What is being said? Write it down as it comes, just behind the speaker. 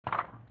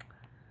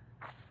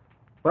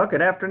Well,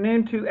 good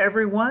afternoon to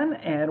everyone,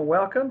 and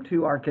welcome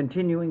to our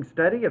continuing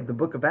study of the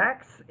book of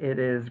Acts. It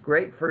is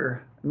great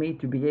for me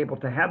to be able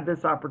to have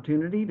this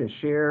opportunity to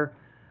share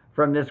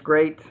from this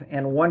great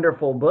and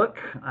wonderful book.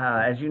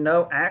 As you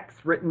know, Acts,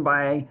 written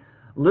by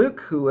Luke,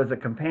 who was a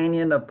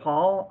companion of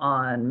Paul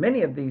on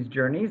many of these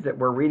journeys that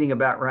we're reading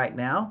about right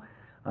now.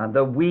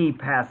 The we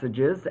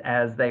passages,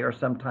 as they are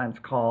sometimes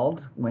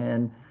called,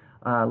 when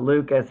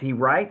Luke, as he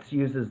writes,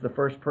 uses the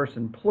first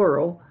person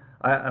plural.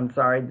 I'm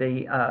sorry,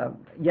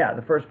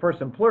 the first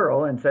person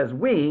plural and says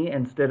we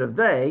instead of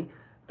they.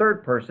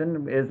 Third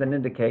person is an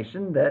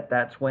indication that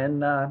that's when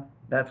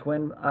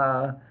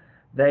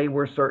they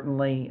were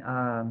certainly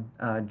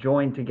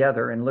joined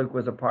together, and Luke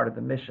was a part of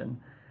the mission,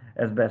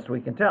 as best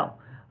we can tell.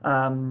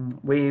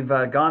 We've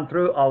gone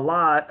through a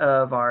lot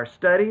of our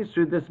studies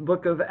through this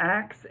book of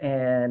Acts,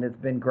 and it's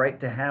been great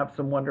to have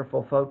some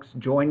wonderful folks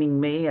joining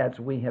me as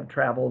we have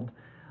traveled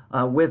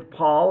with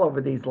Paul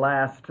over these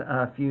last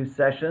few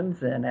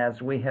sessions, and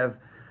as we have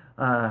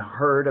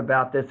heard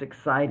about this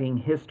exciting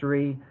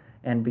history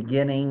and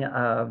beginning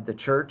of the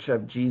Church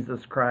of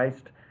Jesus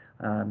Christ.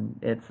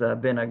 It's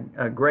been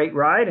a great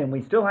ride, and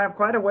we still have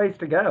quite a ways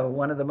to go.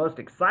 One of the most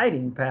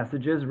exciting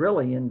passages,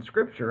 really, in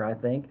Scripture, I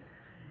think,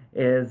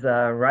 is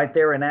right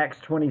there in Acts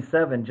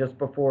 27, just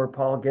before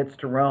Paul gets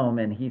to Rome,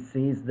 and he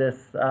sees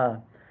this.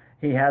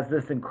 He has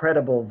this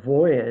incredible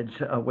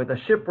voyage with a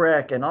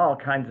shipwreck and all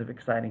kinds of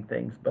exciting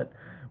things, but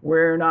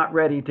we're not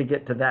ready to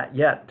get to that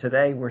yet.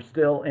 Today, we're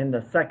still in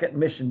the second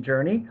mission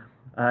journey.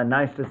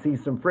 Nice to see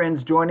some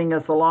friends joining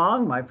us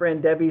along. My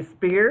friend Debbie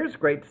Spears,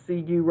 great to see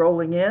you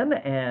rolling in,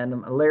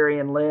 and Larry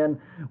and Lynn,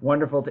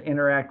 wonderful to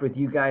interact with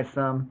you guys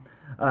some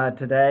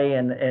today,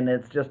 and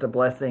it's just a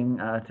blessing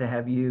to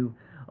have you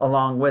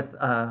along with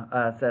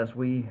us as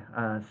we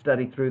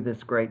study through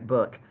this great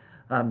book.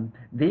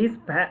 These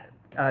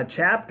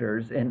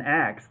chapters in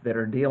Acts that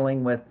are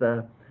dealing with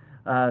the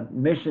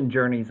mission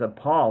journeys of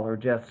Paul are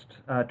just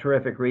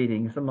terrific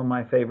reading. Some of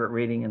my favorite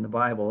reading in the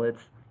Bible.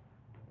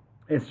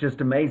 It's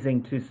just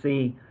amazing to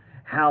see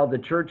how the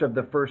church of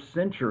the first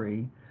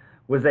century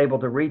was able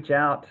to reach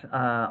out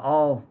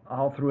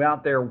all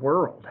throughout their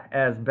world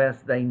as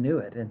best they knew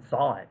it and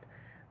saw it.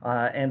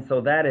 And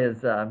so that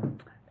is,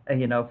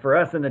 for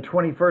us in the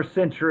 21st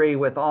century,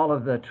 with all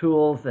of the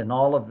tools and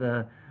all of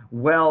the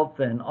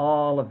wealth and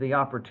all of the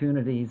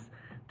opportunities,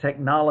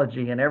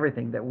 technology and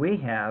everything that we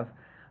have,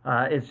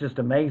 it's just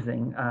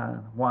amazing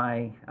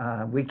why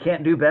we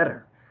can't do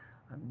better.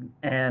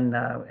 And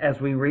as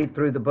we read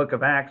through the book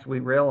of Acts, we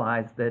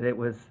realize that it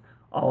was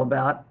all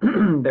about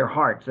their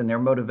hearts and their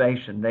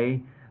motivation.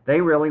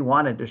 They really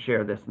wanted to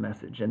share this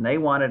message, and they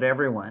wanted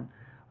everyone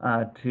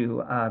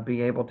to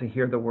be able to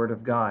hear the word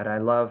of God. I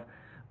love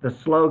the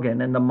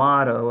slogan and the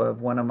motto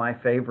of one of my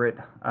favorite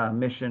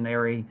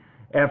missionary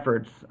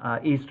efforts,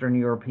 Eastern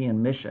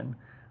European Mission.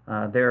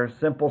 Their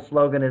simple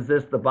slogan is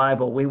this: the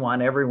Bible, we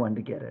want everyone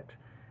to get it.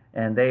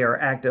 And they are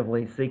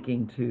actively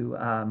seeking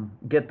to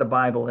get the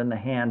Bible in the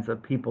hands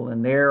of people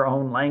in their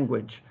own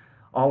language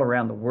all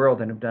around the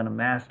world, and have done a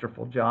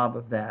masterful job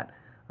of that.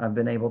 I've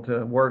been able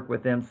to work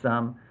with them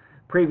some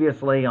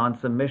previously on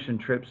some mission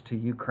trips to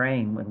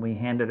Ukraine when we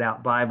handed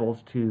out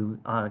Bibles to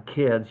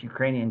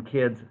Ukrainian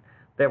kids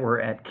that were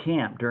at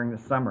camp during the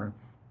summer.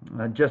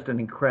 Just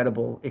an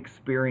incredible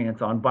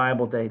experience on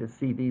Bible Day to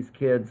see these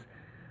kids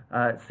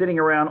sitting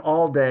around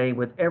all day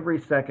with every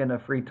second of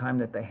free time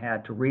that they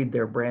had to read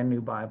their brand new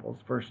Bibles,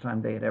 first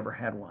time they had ever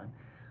had one.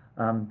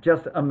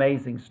 Just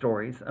amazing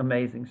stories,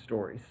 amazing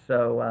stories.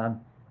 So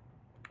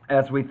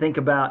as we think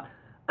about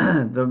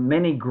the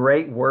many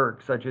great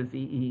works such as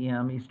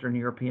EEM, Eastern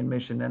European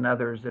Mission, and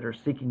others that are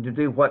seeking to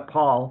do what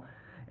Paul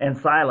and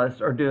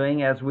Silas are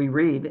doing, as we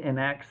read in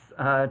Acts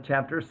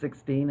chapter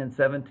 16 and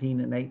 17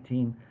 and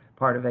 18,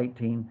 part of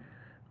 18,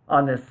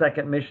 on this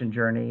second mission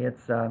journey.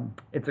 It's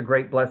a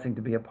great blessing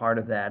to be a part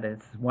of that.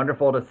 It's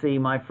wonderful to see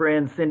my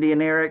friends Cindy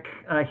and Eric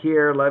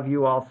here. Love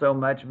you all so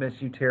much.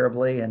 Miss you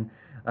terribly. And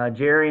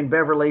Jerry and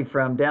Beverly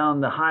from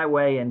down the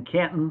highway in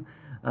Kenton.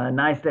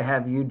 Nice to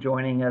have you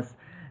joining us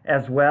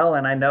as well.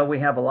 And I know we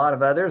have a lot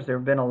of others. There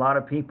have been a lot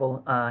of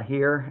people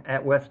here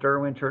at West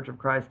Irwin Church of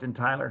Christ in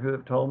Tyler who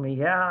have told me,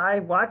 yeah, I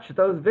watch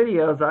those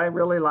videos. I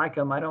really like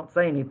them. I don't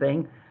say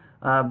anything.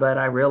 But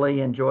I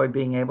really enjoy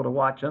being able to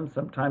watch them,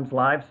 sometimes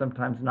live,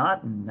 sometimes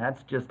not, and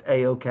that's just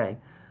A-okay.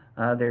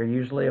 They're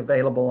usually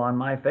available on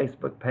my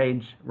Facebook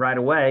page right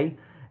away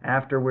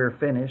after we're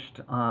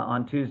finished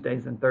on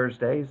Tuesdays and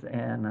Thursdays,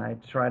 and I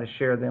try to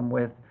share them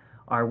with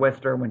our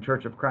West Irwin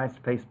Church of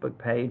Christ Facebook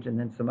page, and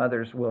then some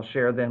others will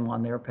share them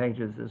on their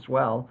pages as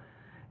well.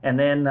 And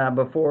then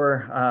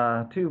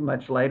before too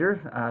much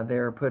later,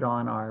 they're put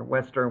on our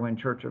West Irwin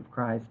Church of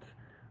Christ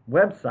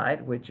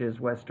website, which is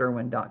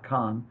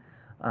westirwin.com.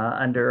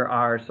 Under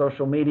our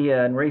social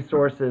media and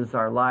resources,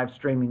 our live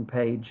streaming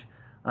page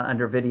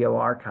under video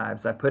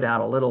archives. I put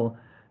out a little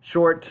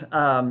short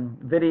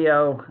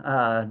video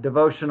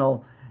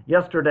devotional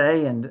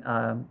yesterday and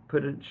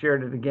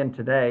shared it again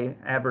today,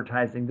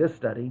 advertising this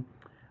study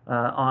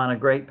on a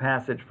great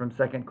passage from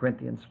 2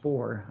 Corinthians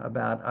 4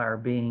 about our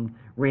being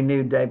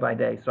renewed day by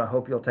day. So I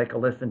hope you'll take a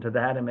listen to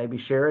that and maybe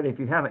share it if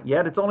you haven't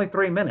yet. It's only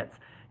 3 minutes.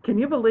 Can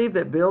you believe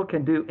that Bill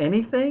can do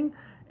anything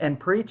and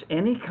preach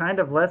any kind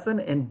of lesson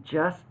in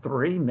just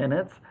 3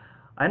 minutes?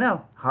 I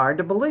know, hard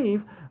to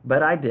believe,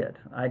 but I did.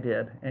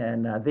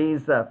 And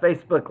these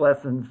Facebook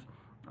lessons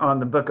on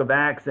the book of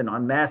Acts and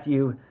on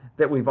Matthew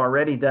that we've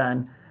already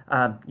done,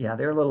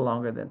 they're a little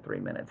longer than 3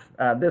 minutes.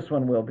 This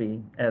one will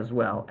be as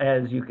well,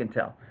 as you can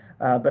tell.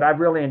 But I've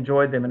really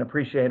enjoyed them and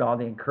appreciate all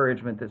the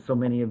encouragement that so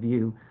many of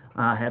you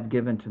have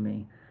given to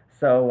me.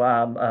 So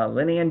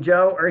Lenny and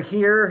Joe are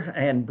here,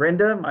 and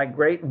Brenda, my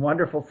great and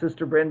wonderful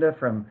sister Brenda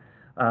from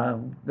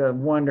the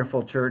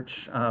wonderful church,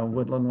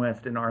 Woodland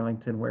West in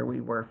Arlington, where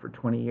we were for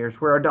 20 years,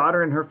 where our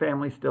daughter and her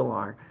family still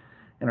are,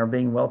 and are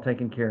being well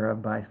taken care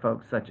of by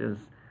folks such as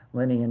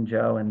Lenny and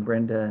Joe and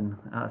Brenda and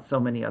so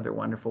many other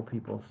wonderful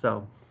people.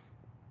 So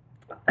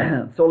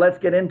let's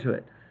get into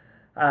it.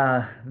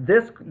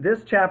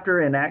 This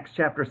chapter in Acts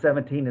chapter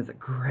 17 is a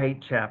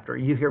great chapter.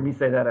 You hear me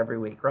say that every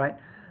week, right?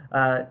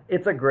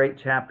 It's a great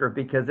chapter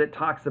because it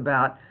talks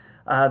about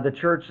the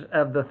church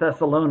of the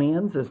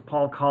Thessalonians, as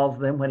Paul calls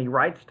them when he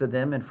writes to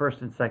them in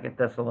 1st and 2nd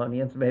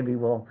Thessalonians. Maybe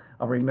I'll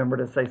remember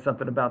to say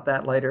something about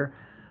that later.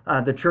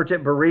 The church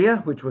at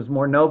Berea, which was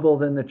more noble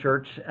than the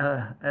church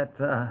at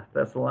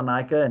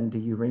Thessalonica, and do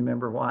you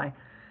remember why?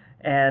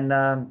 And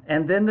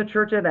then the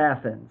church at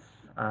Athens,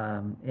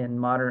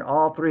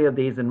 all three of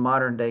these in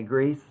modern day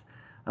Greece.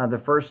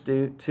 The first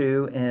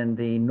two in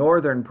the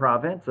northern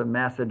province of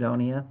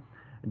Macedonia,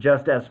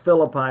 just as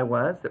Philippi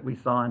was, that we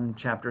saw in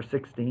chapter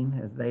 16,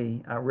 as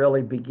they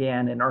really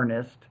began in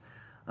earnest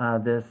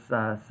this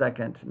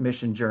second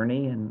mission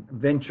journey and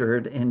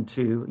ventured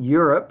into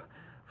Europe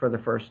for the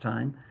first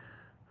time.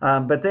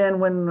 But then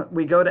when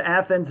we go to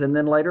Athens and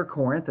then later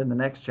Corinth in the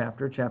next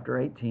chapter, chapter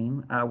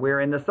 18,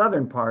 we're in the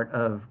southern part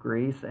of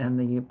Greece and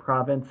the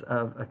province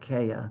of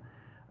Achaia.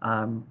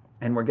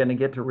 And we're going to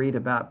get to read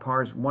about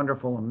Parr's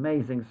wonderful,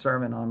 amazing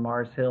sermon on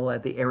Mars Hill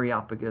at the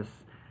Areopagus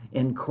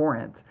in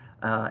Corinth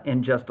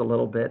in just a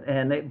little bit.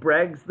 And it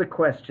begs the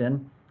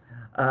question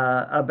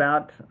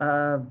about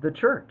the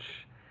church.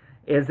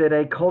 Is it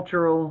a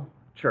cultural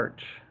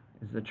church?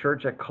 Is the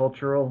church a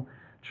cultural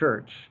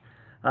church?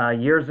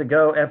 Years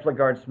ago,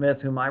 Eflegard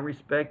Smith, whom I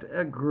respect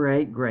a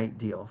great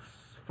deal,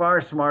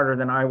 far smarter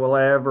than I will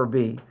ever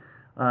be,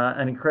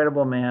 an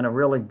incredible man, a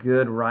really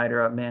good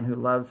writer, a man who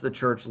loves the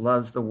church,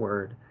 loves the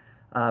word.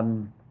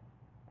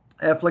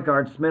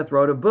 Eflegard Smith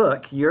wrote a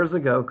book years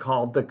ago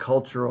called The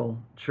Cultural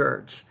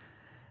Church.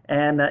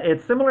 And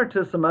it's similar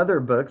to some other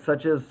books,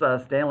 such as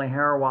Stanley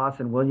Hauerwas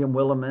and William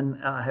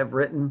Willimon have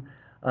written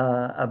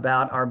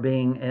about our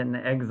being in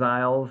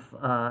exiles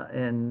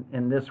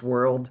in this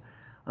world.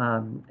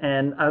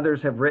 And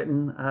others have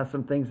written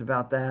some things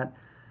about that.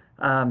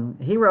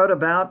 He wrote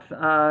about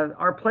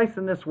our place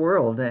in this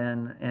world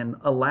and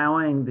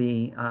allowing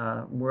the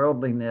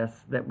worldliness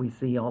that we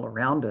see all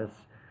around us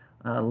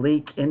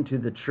leak into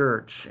the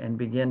church and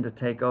begin to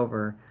take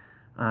over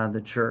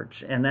the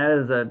church. And that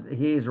is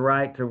he's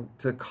right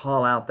to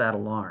call out that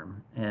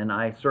alarm, and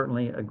I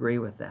certainly agree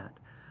with that.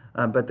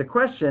 But the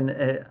question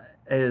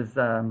is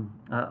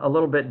a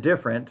little bit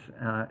different,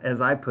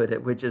 as I put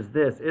it, which is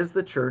this: is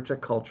the church a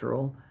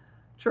cultural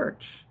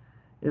church?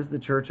 Is the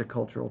church a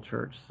cultural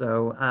church?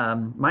 So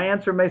my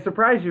answer may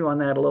surprise you on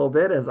that a little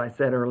bit, as I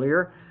said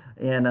earlier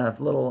in a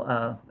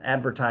little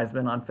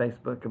advertisement on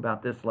Facebook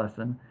about this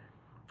lesson.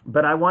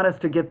 But I want us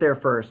to get there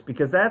first,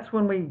 because that's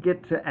when we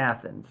get to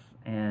Athens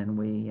and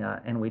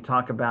we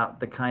talk about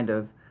the kind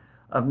of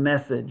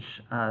message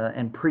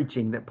and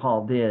preaching that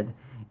Paul did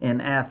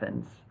in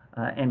Athens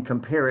and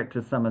compare it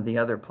to some of the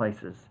other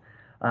places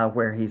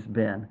where he's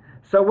been.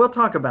 So we'll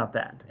talk about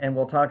that, and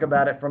we'll talk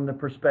about it from the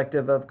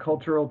perspective of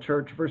cultural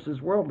church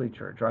versus worldly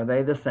church. Are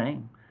they the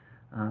same?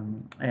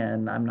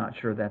 And I'm not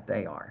sure that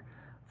they are.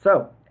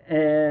 So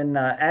in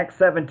Acts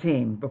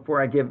 17,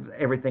 before I give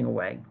everything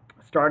away,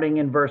 starting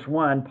in verse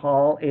 1,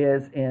 Paul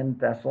is in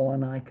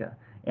Thessalonica.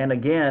 And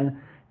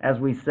again, as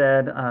we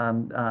said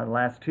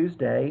last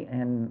Tuesday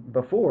and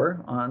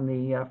before on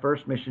the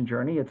first mission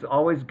journey, it's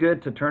always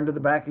good to turn to the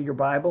back of your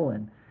Bible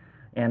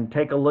and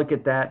take a look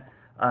at that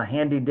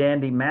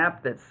handy-dandy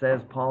map that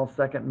says Paul's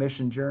second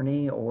mission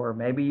journey, or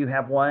maybe you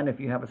have one. If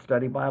you have a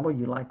study Bible,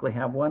 you likely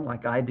have one,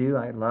 like I do.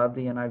 I love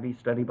the NIV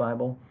study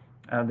Bible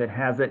that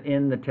has it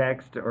in the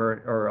text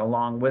or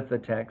along with the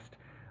text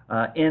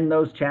in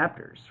those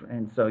chapters,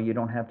 and so you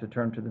don't have to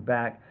turn to the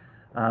back.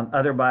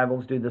 Other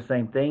Bibles do the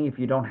same thing. If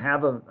you don't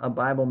have a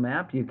Bible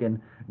map, you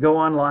can go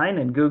online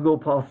and Google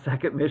Paul's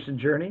second mission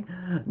journey.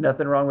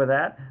 Nothing wrong with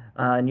that.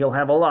 And you'll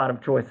have a lot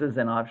of choices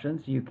and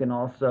options. You can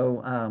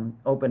also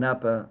open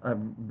up a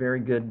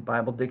very good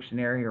Bible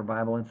dictionary or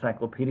Bible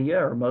encyclopedia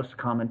or most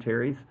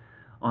commentaries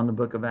on the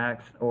book of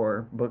Acts,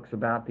 or books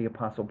about the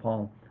Apostle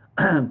Paul.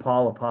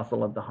 Paul,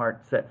 Apostle of the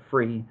Heart Set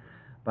Free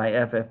by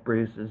F.F.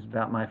 Bruce is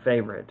about my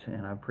favorite,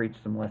 and I've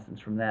preached some lessons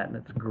from that, and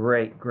it's a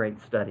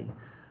great study.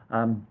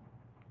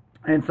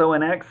 And so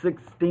in Acts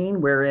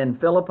 16, we're in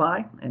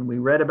Philippi, and we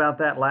read about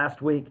that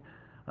last week.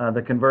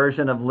 The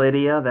conversion of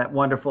Lydia, that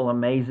wonderful,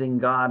 amazing,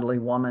 godly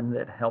woman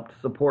that helped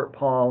support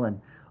Paul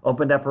and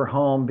opened up her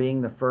home,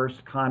 being the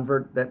first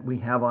convert that we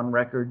have on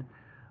record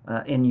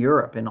in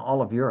Europe, in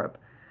all of Europe,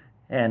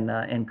 and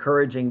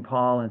encouraging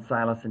Paul and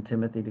Silas and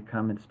Timothy to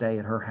come and stay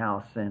at her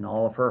house. And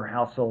all of her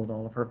household,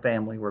 all of her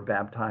family were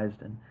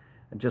baptized, and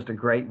just a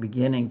great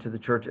beginning to the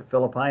church at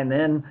Philippi. And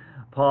then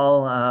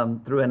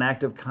Paul, through an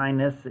act of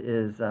kindness,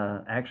 is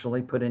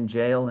actually put in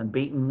jail and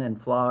beaten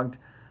and flogged.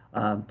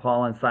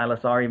 Paul and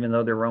Silas are, even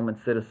though they're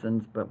Roman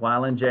citizens, but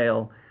while in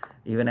jail,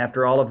 even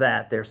after all of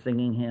that, they're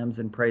singing hymns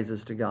and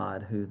praises to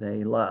God, who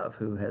they love,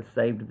 who has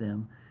saved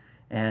them,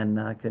 and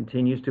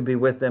continues to be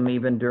with them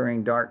even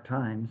during dark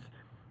times.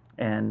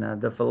 And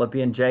the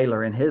Philippian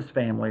jailer and his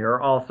family are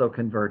also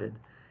converted.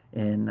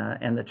 And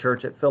the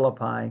church at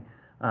Philippi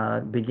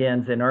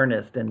begins in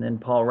earnest. And then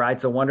Paul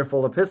writes a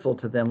wonderful epistle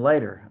to them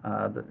later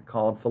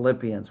called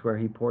Philippians, where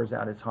he pours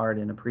out his heart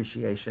in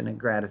appreciation and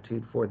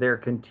gratitude for their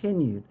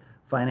continued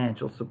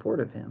financial support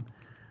of him.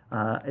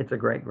 It's a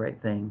great,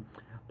 great thing.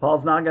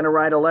 Paul's not going to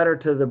write a letter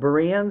to the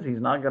Bereans.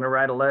 He's not going to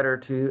write a letter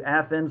to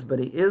Athens, but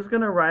he is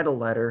going to write a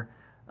letter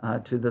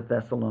to the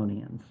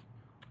Thessalonians.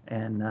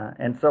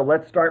 And so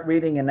let's start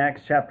reading in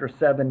Acts chapter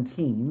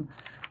 17,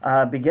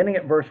 beginning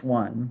at verse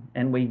 1,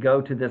 and we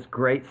go to this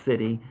great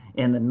city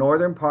in the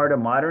northern part of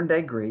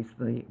modern-day Greece,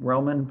 the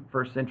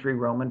first century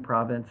Roman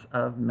province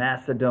of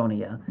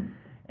Macedonia,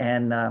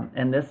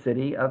 and this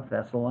city of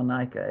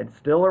Thessalonica. It's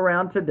still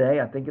around today.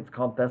 I think it's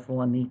called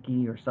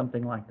Thessaloniki or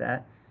something like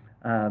that.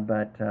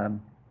 But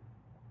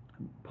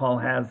Paul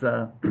has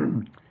a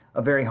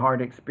very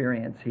hard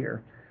experience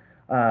here.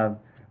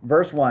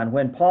 Verse 1,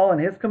 when Paul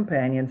and his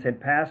companions had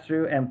passed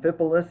through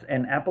Amphipolis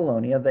and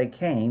Apollonia, they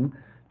came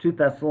to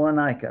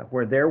Thessalonica,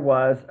 where there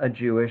was a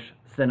Jewish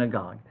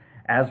synagogue.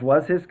 As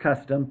was his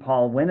custom,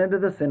 Paul went into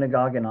the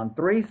synagogue, and on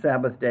 3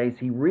 Sabbath days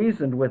he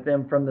reasoned with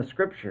them from the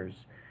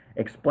Scriptures,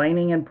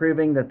 explaining and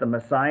proving that the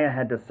Messiah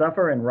had to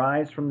suffer and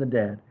rise from the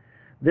dead.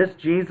 This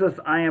Jesus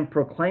I am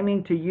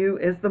proclaiming to you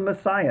is the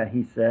Messiah,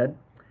 he said.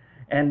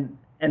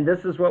 And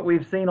this is what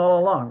we've seen all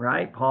along,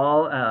 right?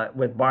 Paul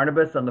with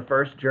Barnabas on the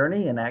first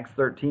journey in Acts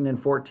 13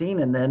 and 14,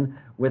 and then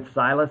with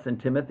Silas and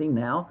Timothy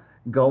now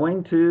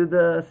going to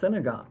the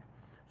synagogue,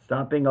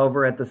 stopping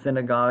over at the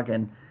synagogue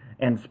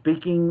and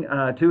speaking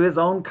to his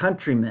own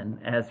countrymen,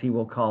 as he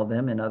will call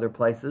them in other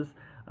places,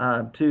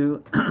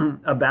 to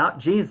about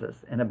Jesus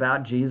and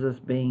about Jesus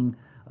being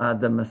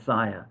the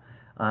Messiah.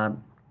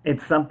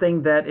 It's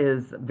something that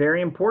is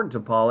very important to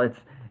Paul.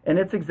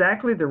 It's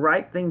exactly the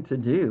right thing to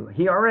do.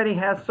 He already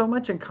has so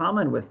much in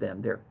common with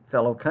them. They're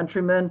fellow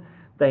countrymen.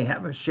 They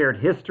have a shared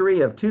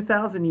history of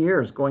 2,000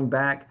 years going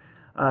back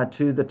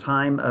to the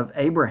time of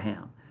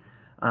Abraham.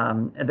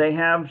 They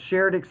have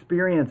shared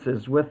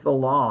experiences with the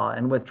law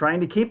and with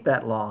trying to keep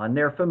that law, and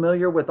they're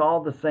familiar with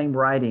all the same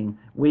writing.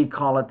 We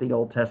call it the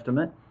Old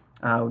Testament.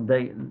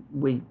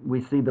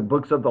 We see the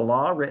books of the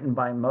law written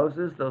by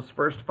Moses, those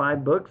first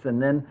 5 books,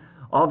 and then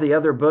all the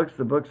other books,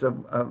 the books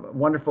of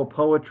wonderful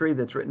poetry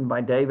that's written by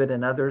David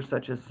and others,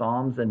 such as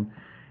Psalms and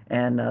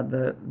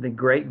the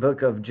great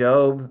book of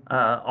Job,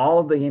 all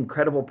of the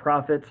incredible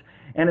prophets.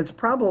 And it's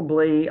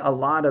probably a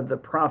lot of the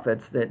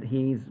prophets that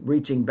he's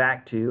reaching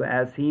back to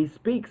as he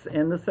speaks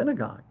in the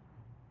synagogue.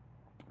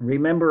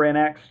 Remember in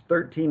Acts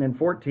 13 and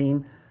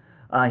 14,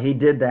 he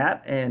did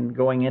that, and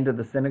going into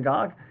the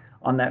synagogue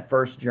on that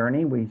first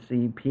journey, we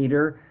see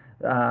Peter's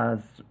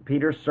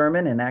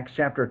sermon in Acts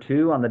chapter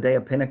 2 on the day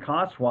of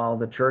Pentecost, while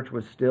the church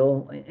was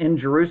still in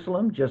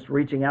Jerusalem, just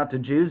reaching out to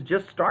Jews,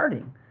 just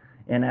starting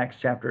in Acts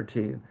chapter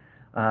 2.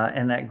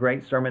 And that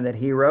great sermon that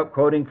he wrote,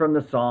 quoting from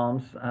the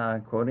Psalms,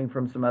 quoting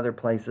from some other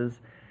places,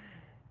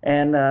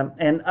 and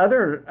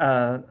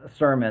other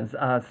sermons.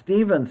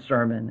 Stephen's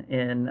sermon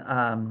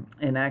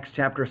in Acts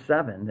chapter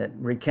 7 that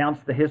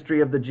recounts the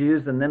history of the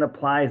Jews and then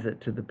applies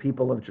it to the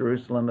people of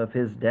Jerusalem of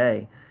his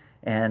day.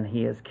 And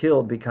he is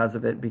killed because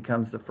of it,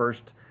 becomes the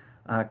first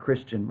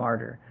Christian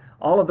martyr.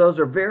 All of those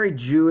are very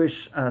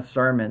Jewish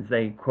sermons.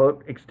 They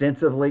quote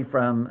extensively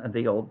from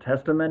the Old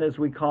Testament, as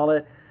we call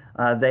it.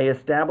 They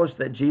establish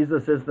that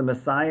Jesus is the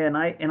Messiah,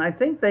 and I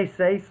think they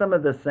say some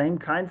of the same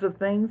kinds of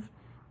things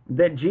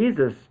that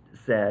Jesus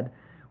said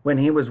when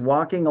he was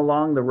walking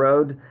along the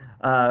road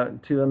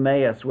to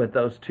Emmaus with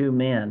those 2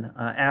 men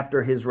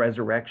after his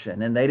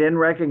resurrection, and they didn't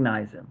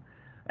recognize him,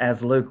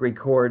 as Luke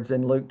records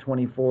in Luke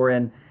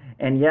 24,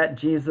 and yet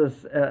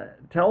Jesus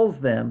tells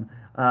them,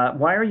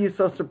 why are you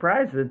so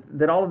surprised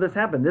that all of this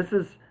happened? This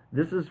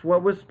is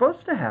what was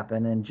supposed to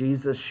happen. And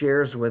Jesus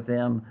shares with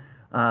them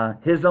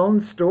his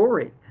own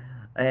story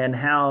and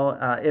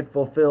how it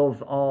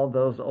fulfills all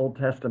those Old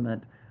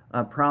Testament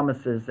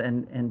promises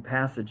and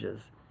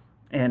passages.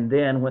 And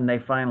then when they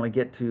finally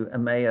get to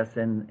Emmaus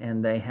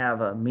and they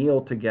have a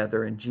meal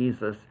together, and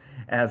Jesus,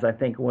 as I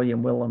think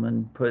William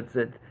Willimon puts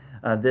it,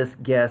 this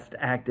guest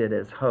acted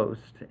as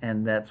host,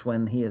 and that's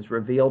when he is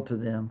revealed to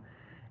them,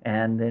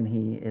 and then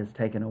he is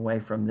taken away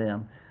from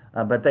them.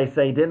 But they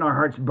say, didn't our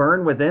hearts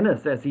burn within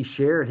us as he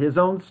shared his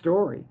own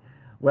story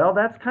Well,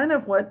 that's kind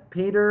of what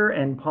Peter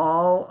and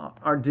Paul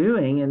are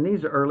doing in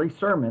these early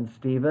sermons.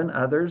 Stephen,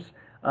 others,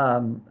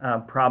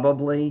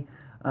 probably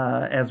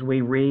as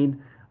we read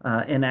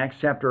in Acts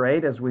chapter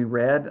 8, as we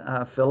read,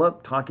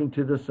 Philip talking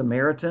to the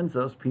Samaritans,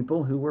 those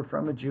people who were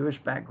from a Jewish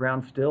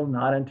background still.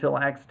 Not until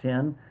Acts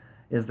 10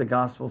 is the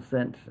gospel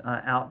sent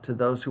out to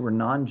those who were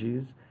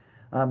non-Jews.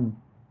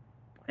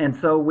 And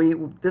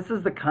so this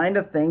is the kind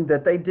of thing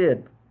that they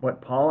did. What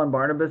Paul and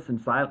Barnabas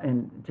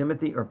and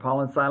Timothy, or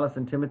Paul and Silas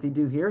and Timothy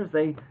do here is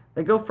they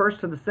go first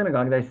to the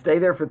synagogue. They stay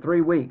there for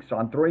 3 weeks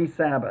on 3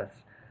 Sabbaths.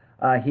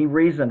 He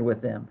reasoned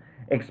with them,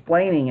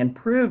 explaining and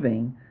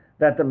proving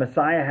that the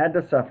Messiah had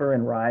to suffer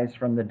and rise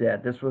from the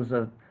dead. This was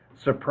a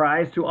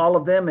surprise to all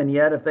of them, and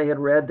yet if they had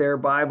read their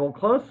Bible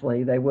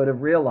closely, they would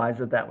have realized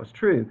that that was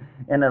true.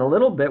 And in a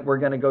little bit, we're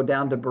going to go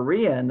down to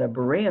Berea, and the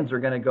Bereans are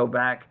going to go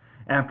back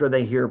after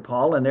they hear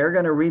Paul, and they're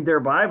going to read their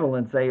Bible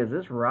and say, is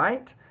this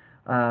right?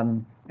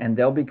 And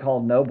they'll be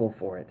called noble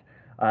for it.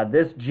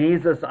 This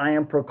Jesus I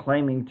am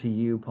proclaiming to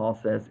you, Paul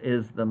says,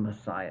 is the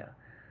Messiah.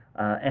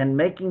 And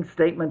making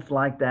statements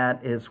like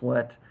that is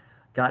what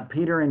got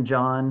Peter and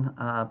John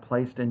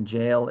placed in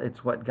jail.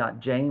 It's what got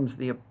James,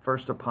 the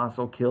first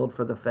apostle, killed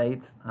for the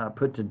faith,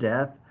 put to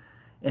death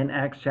in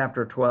Acts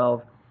chapter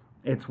 12.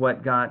 It's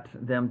what got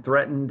them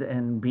threatened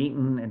and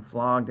beaten and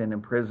flogged and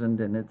imprisoned,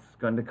 and it's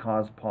going to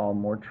cause Paul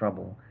more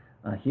trouble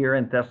here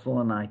in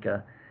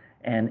Thessalonica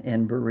and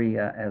in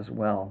Berea as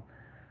well.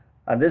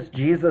 This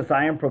Jesus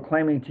I am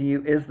proclaiming to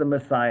you is the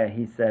Messiah,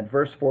 he said.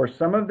 Verse 4,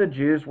 some of the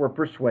Jews were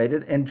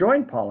persuaded and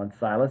joined Paul and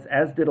Silas,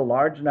 as did a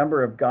large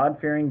number of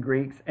God-fearing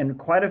Greeks and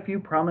quite a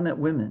few prominent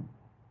women.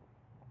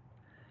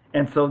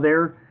 And so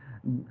they're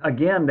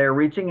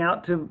reaching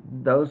out to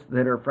those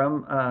that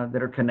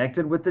are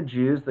connected with the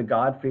Jews, the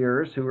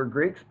God-fearers who are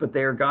Greeks, but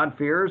they are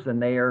God-fearers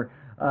and they are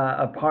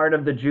a part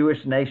of the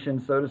Jewish nation,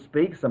 so to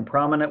speak. Some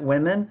prominent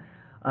women.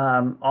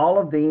 All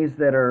of these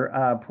that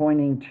are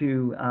pointing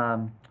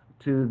to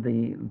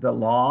the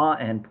law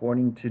and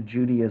pointing to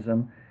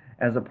Judaism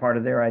as a part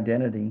of their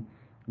identity.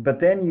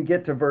 But then you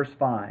get to verse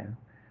 5.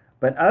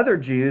 But other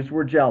Jews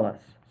were jealous,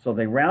 so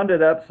they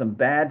rounded up some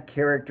bad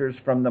characters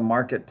from the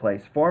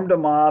marketplace, formed a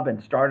mob,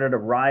 and started a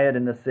riot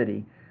in the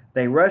city.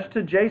 They rushed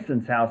to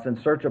Jason's house in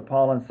search of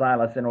Paul and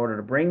Silas in order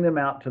to bring them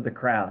out to the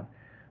crowd.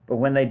 But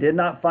when they did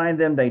not find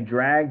them, they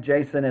dragged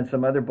Jason and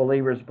some other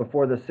believers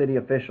before the city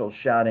officials,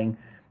 shouting,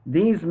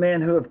 these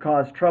men who have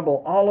caused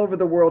trouble all over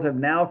the world have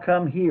now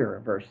come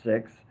here, verse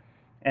 6,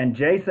 and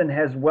Jason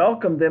has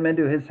welcomed them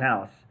into his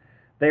house.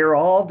 They are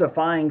all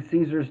defying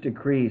Caesar's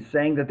decrees,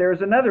 saying that there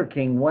is another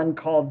king, one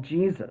called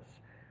Jesus.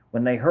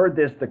 When they heard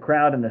this, the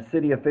crowd and the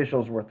city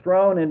officials were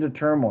thrown into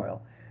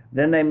turmoil.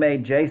 Then they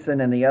made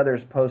Jason and the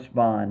others post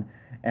bond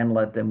and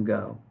let them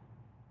go.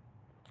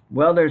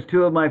 Well, there's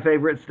 2 of my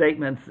favorite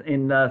statements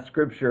in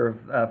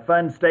Scripture,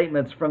 fun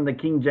statements from the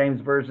King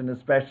James Version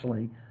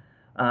especially.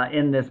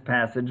 In this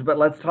passage, but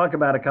let's talk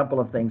about a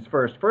couple of things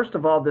first. First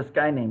of all, this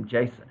guy named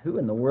Jason. Who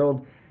in the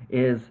world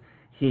is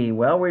he?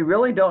 Well, we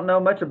really don't know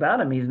much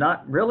about him. He's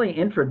not really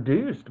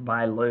introduced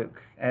by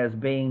Luke as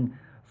being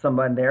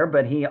someone there,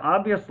 but he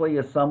obviously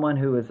is someone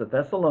who is a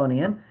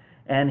Thessalonian,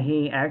 and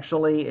he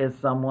actually is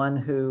someone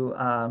who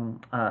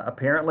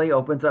apparently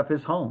opens up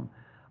his home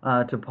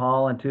to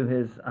Paul and to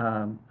his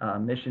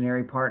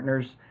missionary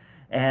partners,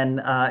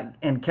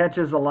 and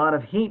catches a lot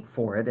of heat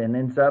for it, and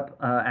ends up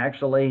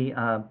actually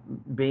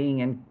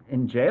being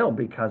in jail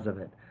because of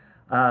it.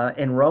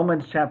 In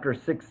Romans chapter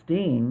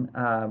 16,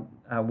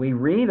 we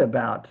read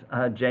about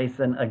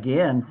Jason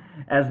again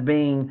as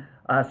being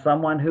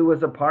someone who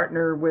was a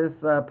partner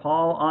with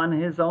Paul on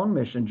his own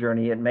mission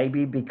journey. It may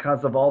be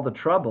because of all the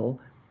trouble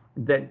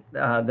that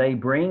they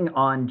bring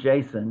on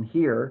Jason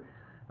here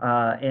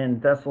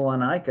in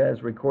Thessalonica,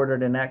 as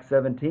recorded in Acts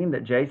 17,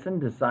 that Jason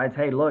decides,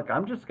 hey, look,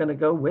 I'm just going to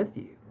go with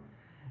you.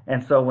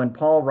 And so when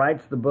Paul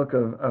writes the book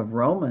of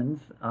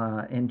Romans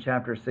in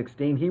chapter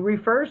 16, he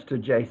refers to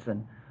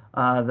Jason,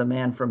 the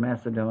man from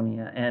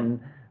Macedonia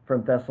and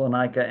from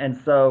Thessalonica. And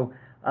so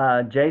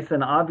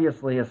Jason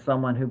obviously is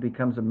someone who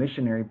becomes a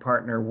missionary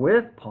partner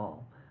with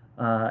Paul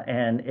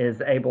and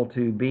is able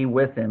to be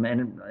with him.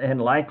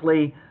 And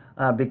likely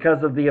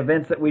because of the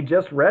events that we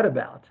just read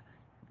about,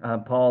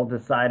 Paul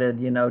decided,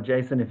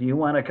 Jason, if you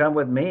want to come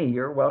with me,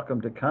 you're welcome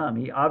to come.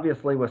 He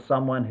obviously was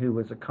someone who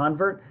was a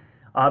convert,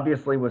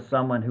 obviously was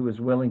someone who was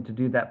willing to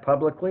do that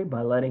publicly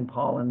by letting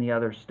Paul and the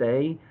others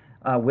stay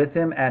with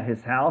him at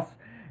his house.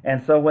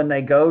 And so when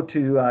they go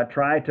to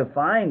try to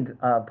find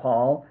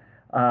Paul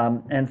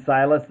and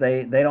Silas,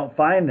 they don't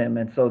find them.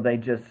 And so they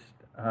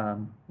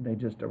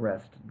just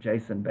arrest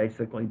Jason,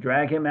 basically,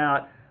 drag him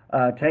out,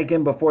 take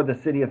him before the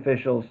city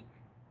officials,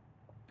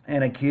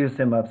 and accuse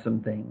him of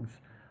some things.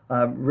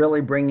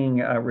 Really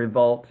bringing a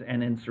revolt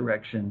and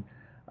insurrection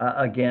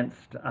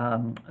against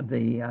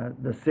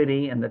the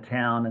city and the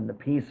town and the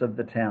peace of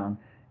the town,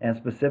 and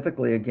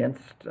specifically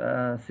against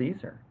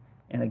Caesar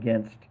and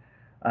against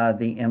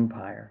the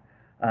empire.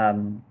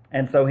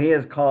 And so he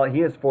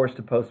is forced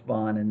to post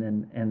bond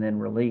and then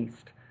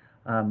released.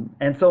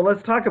 And so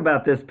let's talk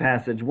about this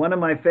passage. One of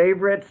my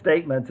favorite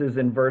statements is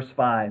in verse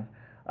 5.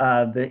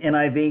 The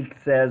NIV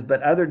says,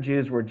 "But other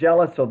Jews were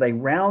jealous, so they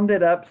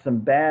rounded up some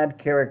bad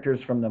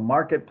characters from the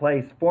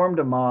marketplace, formed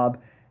a mob,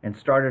 and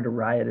started a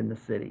riot in the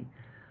city."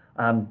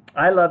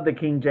 I love the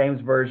King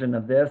James Version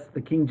of this.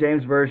 The King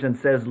James Version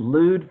says,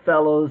 "Lewd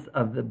fellows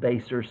of the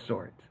baser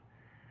sort."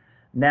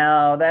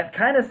 Now, that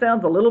kind of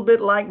sounds a little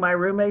bit like my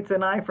roommates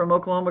and I from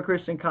Oklahoma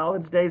Christian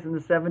College days in the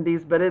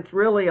 70s, but it's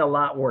really a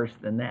lot worse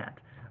than that.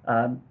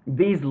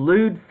 These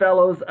lewd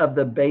fellows of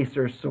the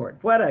baser sort.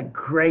 What a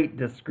great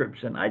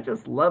description. I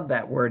just love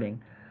that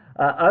wording.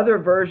 Other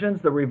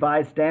versions, the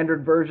Revised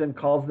Standard Version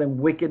calls them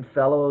wicked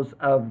fellows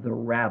of the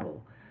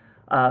rabble.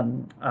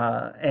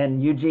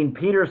 And Eugene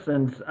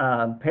Peterson's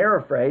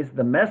paraphrase,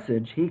 The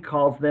Message, he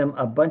calls them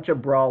a bunch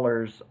of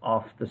brawlers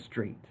off the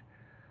street.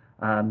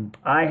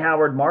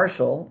 Howard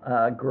Marshall,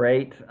 a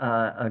great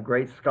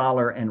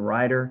scholar and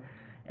writer,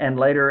 and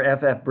later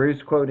F.F.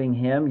 Bruce, quoting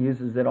him,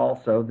 uses it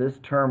also, this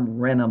term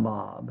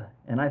rent-a-mob.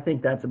 And I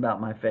think that's about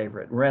my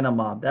favorite,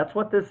 rent-a-mob. That's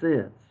what this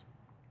is.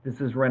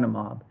 This is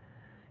rent-a-mob.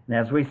 And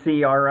as we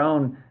see our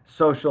own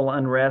social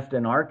unrest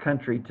in our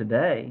country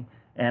today,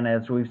 and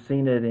as we've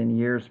seen it in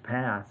years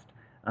past,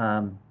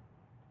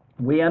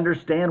 we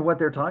understand what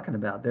they're talking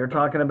about. They're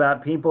talking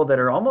about people that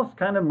are almost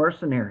kind of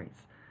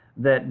mercenaries,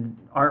 that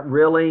aren't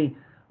really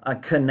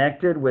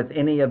connected with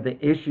any of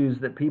the issues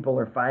that people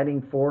are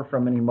fighting for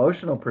from an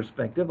emotional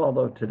perspective,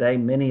 although today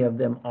many of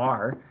them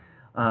are,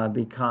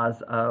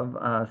 because of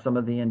some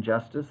of the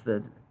injustice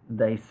that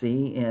they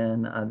see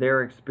in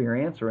their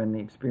experience or in the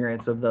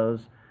experience of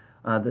those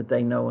that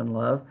they know and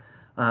love.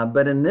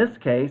 But in this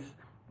case,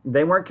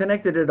 they weren't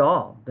connected at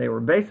all. They were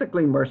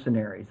basically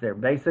mercenaries.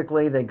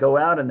 They go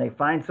out and they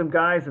find some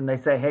guys and they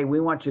say, "Hey, we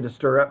want you to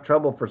stir up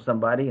trouble for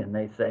somebody." And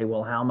they say,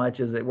 "Well, how much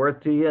is it worth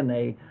to you?" And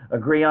they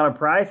agree on a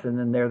price, and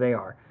then there they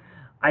are.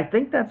 I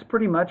think that's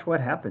pretty much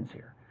what happens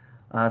here.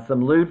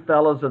 Some lewd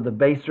fellows of the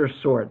baser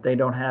sort. They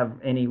don't have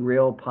any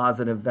real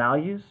positive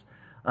values.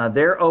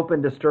 They're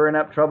open to stirring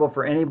up trouble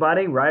for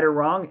anybody, right or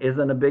wrong,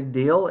 isn't a big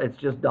deal. It's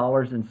just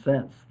dollars and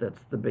cents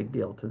that's the big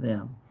deal to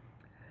them.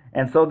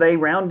 And so they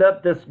round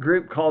up this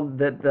group called,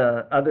 that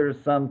the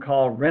others some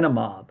call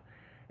rent-a-mob,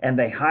 and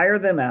they hire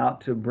them out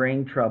to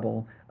bring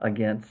trouble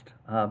against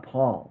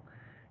Paul.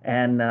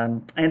 And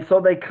so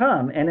they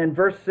come, and in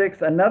verse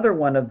 6, another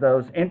one of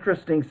those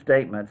interesting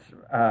statements.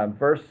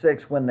 Verse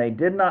 6, when they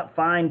did not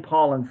find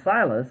Paul and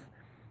Silas,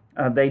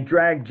 they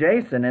dragged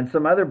Jason and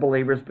some other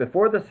believers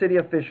before the city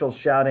officials,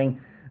 shouting,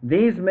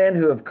 "These men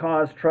who have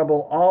caused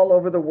trouble all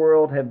over the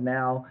world have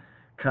now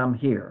come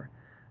here."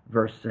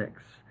 Verse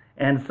 6.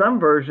 And some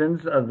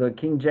versions of the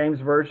King James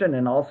Version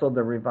and also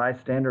the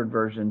Revised Standard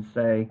Version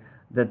say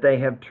that they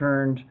have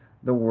turned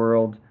the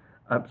world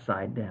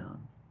upside down.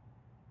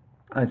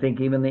 I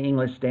think even the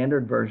English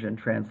Standard Version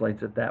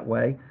translates it that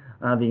way.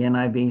 The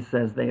NIV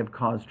says they have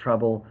caused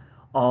trouble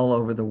all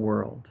over the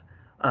world.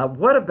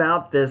 What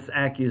about this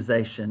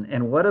accusation,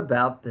 and what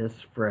about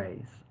this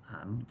phrase?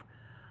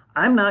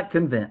 I'm not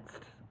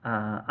convinced.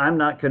 I'm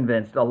not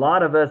convinced. A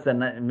lot of us,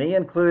 and me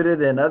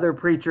included, and other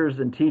preachers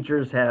and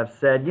teachers have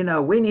said,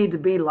 we need to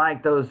be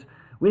like those.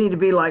 We need to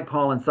be like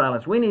Paul and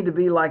Silas. We need to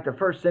be like the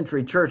first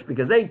century church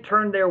because they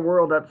turned their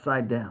world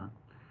upside down.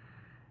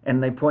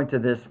 And they point to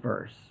this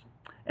verse.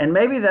 And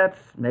maybe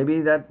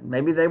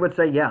they would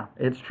say, yeah,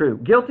 it's true.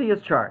 Guilty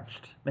as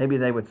charged. Maybe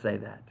they would say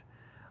that.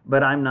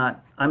 But I'm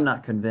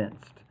not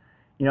convinced.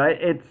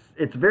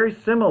 It's very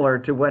similar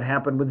to what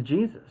happened with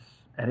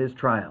Jesus at his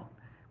trial,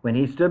 when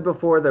he stood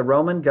before the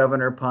Roman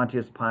governor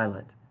Pontius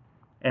Pilate,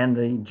 and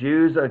the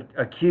Jews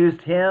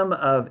accused him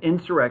of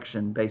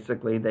insurrection,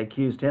 basically. They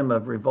accused him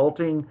of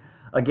revolting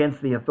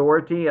against the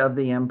authority of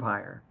the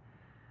empire.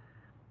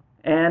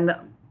 And,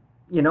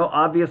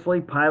 obviously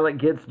Pilate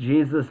gets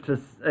Jesus to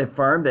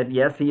affirm that,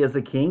 yes, he is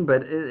a king,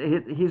 but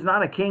he's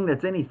not a king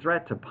that's any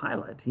threat to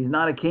Pilate. He's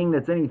not a king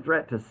that's any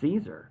threat to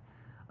Caesar.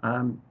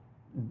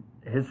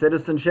 His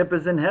citizenship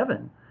is in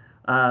heaven.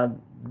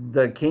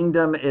 The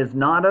kingdom is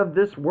not of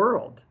this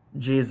world,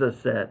 Jesus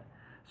said.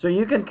 So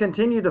you can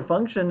continue to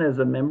function as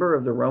a member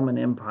of the Roman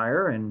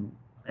Empire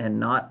and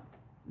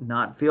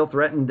not feel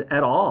threatened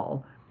at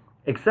all,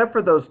 except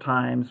for those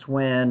times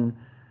when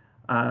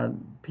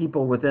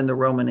people within the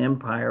Roman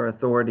Empire,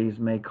 authorities,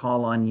 may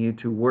call on you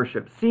to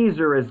worship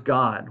Caesar as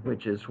God,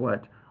 which is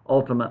what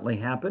ultimately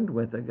happened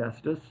with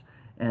Augustus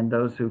and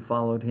those who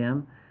followed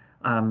him.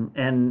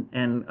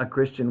 And a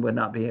Christian would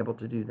not be able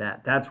to do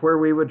that. That's where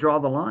we would draw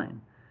the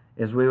line.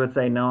 Is we would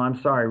say, no, I'm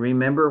sorry.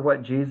 Remember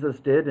what Jesus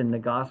did in the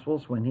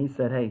Gospels when he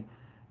said, hey,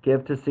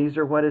 give to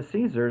Caesar what is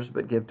Caesar's,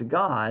 but give to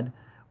God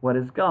what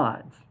is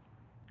God's.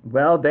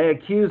 Well, they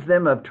accuse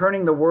them of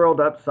turning the world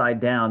upside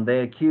down.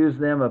 They accuse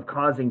them of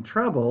causing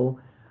trouble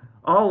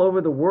all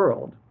over the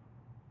world.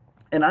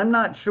 And I'm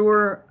not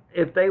sure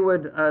if they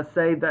would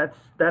say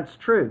that's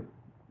true.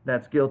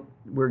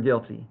 We're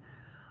guilty.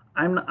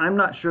 I'm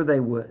not sure they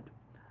would.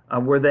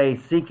 Were they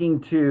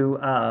seeking to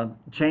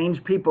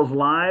change people's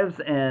lives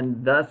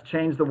and thus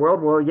change the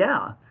world? Well,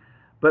 yeah.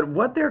 But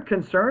what their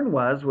concern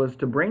was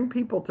to bring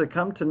people to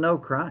come to know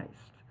Christ.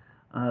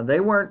 They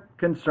weren't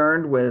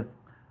concerned with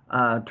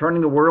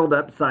turning the world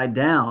upside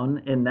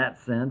down in that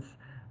sense.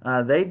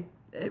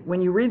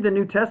 When you read the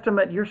New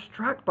Testament, you're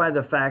struck by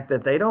the fact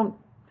that they don't,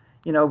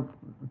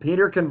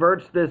 Peter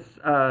converts this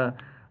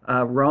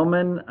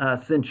Roman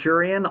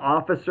centurion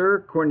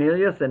officer,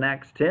 Cornelius, in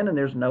Acts 10, and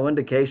there's no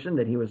indication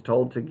that he was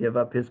told to give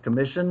up his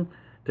commission,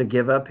 to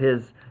give up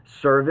his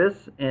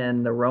service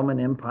in the Roman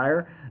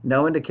Empire.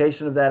 No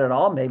indication of that at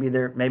all. Maybe he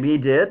did,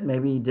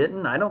 maybe he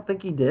didn't. I don't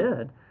think he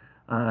did.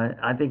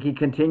 I think he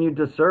continued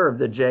to serve.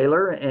 The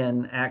jailer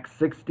in Acts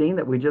 16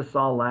 that we just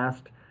saw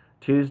last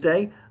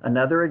Tuesday,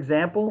 another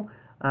example.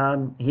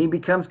 He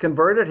becomes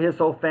converted, his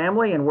whole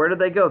family, and where do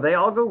they go? They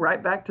all go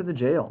right back to the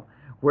jail,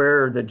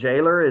 where the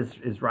jailer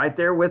is right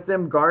there with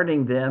them,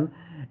 guarding them,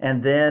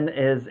 and then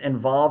is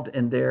involved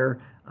in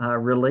their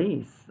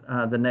release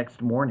the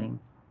next morning.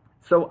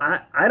 So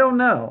I don't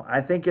know. I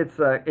think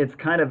it's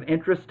kind of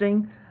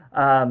interesting.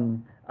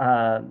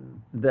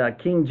 The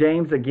King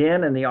James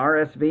again and the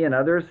RSV and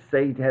others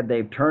say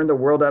they've turned the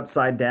world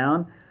upside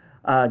down.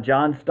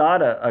 John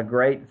Stott, a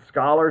great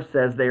scholar,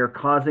 says they are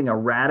causing a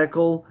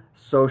radical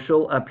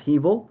social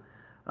upheaval.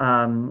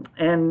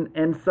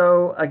 And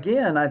so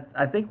again,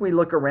 I think we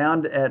look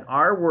around at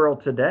our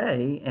world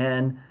today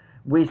and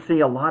we see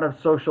a lot of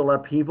social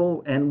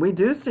upheaval, and we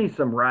do see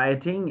some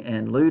rioting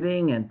and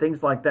looting and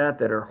things like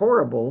that are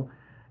horrible.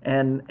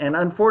 And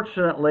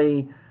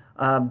unfortunately,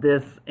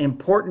 this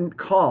important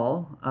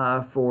call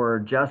for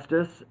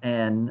justice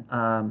and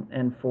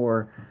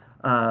for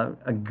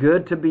a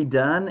good to be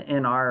done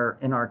in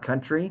our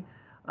country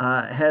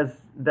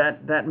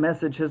that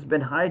message has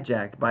been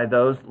hijacked by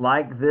those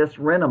like this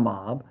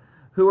Rent-A-Mob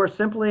who are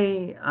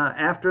simply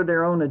after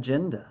their own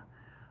agenda.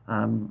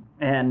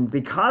 And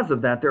because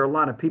of that, there are a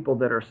lot of people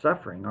that are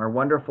suffering. Our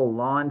wonderful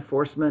law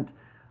enforcement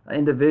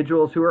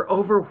individuals who are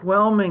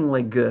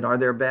overwhelmingly good. Are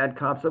there bad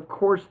cops? Of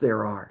course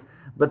there are.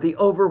 But the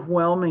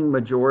overwhelming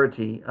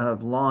majority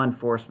of law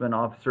enforcement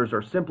officers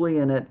are simply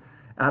in it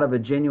out of a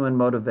genuine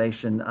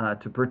motivation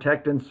to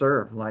protect and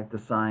serve, like the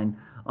sign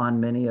on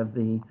many of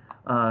the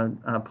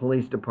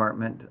police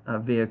department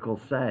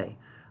vehicles say.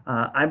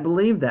 I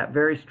believe that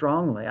very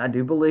strongly. I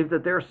do believe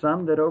that there are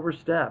some that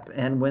overstep,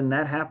 and when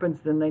that happens,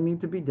 then they need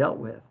to be dealt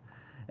with.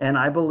 And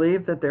I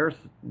believe that there's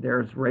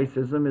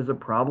racism is a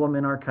problem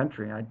in our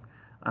country.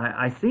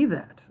 I see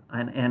that,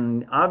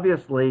 and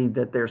obviously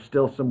that there's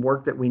still some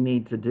work that we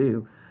need to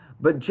do.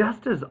 But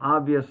just as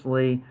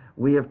obviously,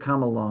 we have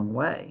come a long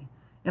way.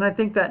 And I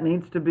think that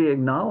needs to be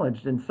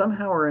acknowledged. And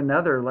somehow or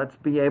another, let's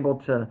be able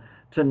to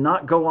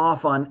not go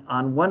off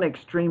on one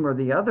extreme or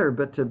the other,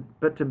 but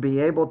to be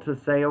able to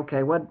say,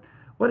 okay, what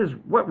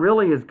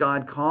really is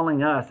God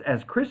calling us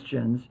as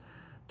Christians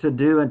to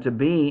do and to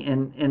be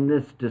in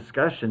this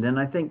discussion? And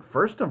I think,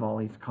 first of all,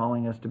 he's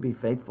calling us to be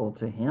faithful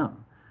to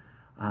him.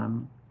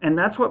 And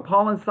that's what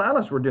Paul and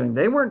Silas were doing.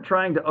 They weren't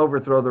trying to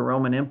overthrow the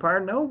Roman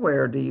Empire.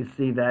 Nowhere do you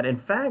see that. In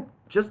fact,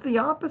 just the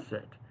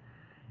opposite.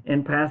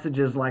 In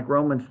passages like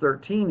Romans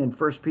 13 and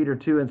 1 Peter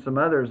 2 and some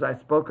others, I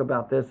spoke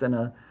about this in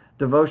a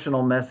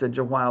devotional message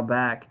a while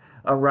back,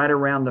 right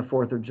around the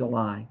 4th of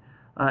July,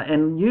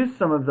 and used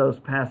some of those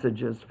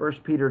passages, 1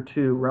 Peter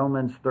 2,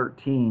 Romans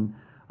 13,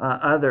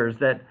 others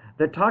that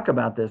talk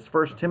about this,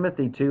 1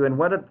 Timothy 2, and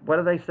what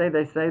do they say?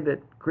 They say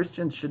that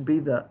Christians should be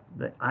the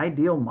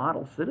ideal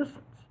model citizens.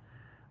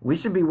 We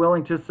should be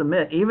willing to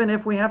submit, even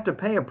if we have to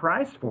pay a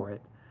price for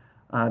it,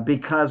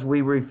 because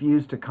we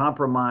refuse to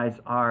compromise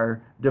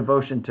our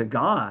devotion to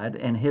God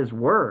and his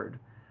word.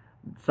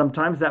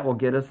 Sometimes that will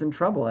get us in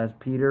trouble, as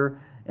Peter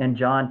and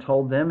John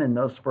told them in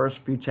those first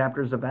few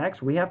chapters of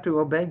Acts. We have to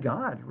obey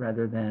God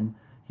rather than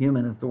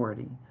human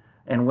authority.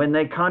 And when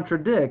they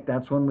contradict,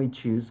 that's when we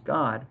choose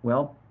God.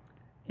 Well,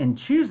 in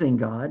choosing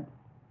God,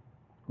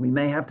 we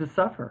may have to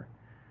suffer.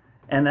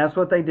 And that's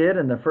what they did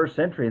in the first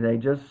century. They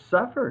just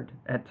suffered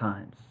at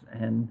times.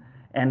 And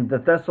the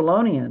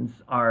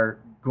Thessalonians are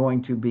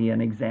going to be an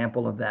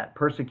example of that.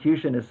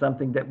 Persecution is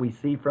something that we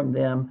see from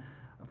them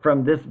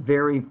from this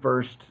very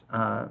first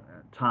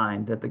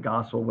time that the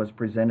gospel was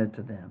presented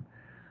to them.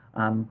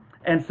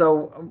 And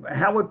so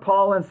how would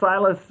Paul and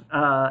Silas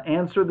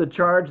answer the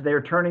charge?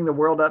 They're turning the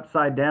world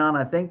upside down.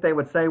 I think they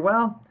would say,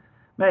 well,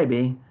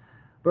 maybe.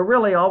 But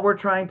really all we're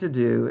trying to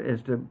do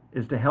is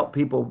to help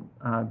people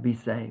be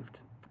saved.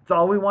 It's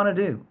all we want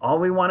to do. All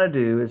we want to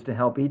do is to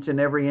help each and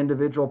every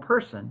individual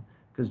person,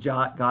 because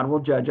God will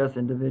judge us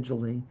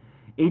individually,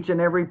 each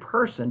and every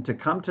person to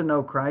come to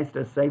know Christ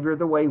as Savior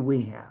the way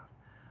we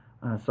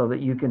have, so that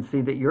you can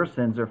see that your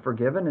sins are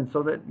forgiven, and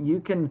so that you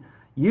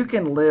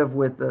can live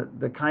with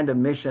the kind of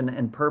mission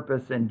and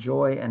purpose and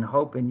joy and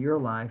hope in your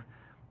life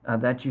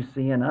that you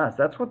see in us.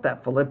 That's what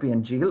that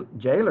Philippian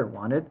jailer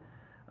wanted.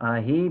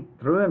 He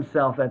threw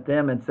himself at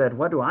them and said,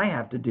 what do I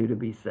have to do to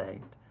be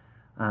saved?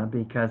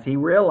 Because he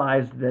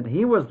realized that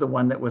he was the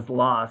one that was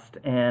lost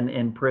and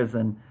in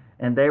prison,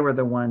 and they were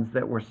the ones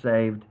that were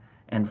saved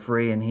and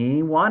free, and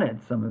he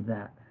wanted some of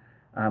that.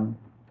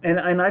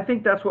 And I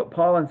think that's what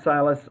Paul and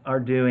Silas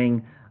are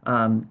doing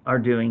are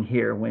doing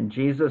here. When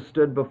Jesus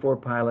stood before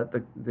Pilate,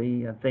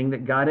 the thing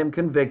that got him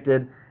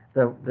convicted,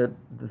 the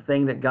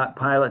thing that got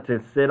Pilate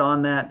to sit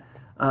on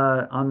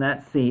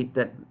that seat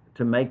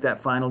to make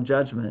that final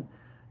judgment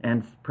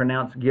and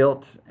pronounce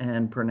guilt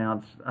and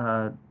pronounce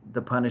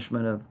the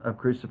punishment of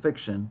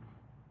crucifixion,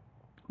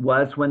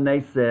 was when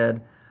they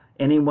said,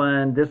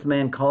 this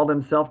man called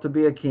himself to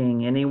be a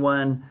king.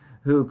 Anyone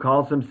who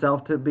calls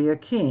himself to be a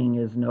king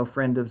is no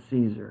friend of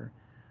Caesar,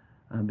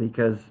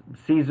 because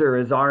Caesar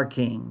is our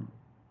king.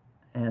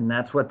 And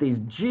that's what these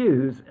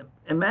Jews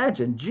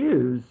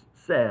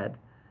said,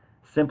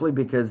 simply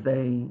because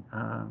they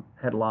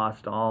had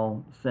lost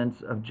all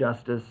sense of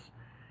justice,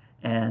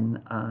 and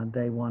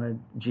they wanted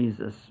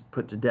Jesus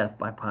put to death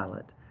by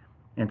Pilate.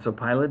 And so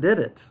Pilate did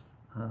it.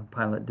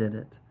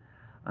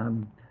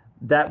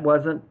 That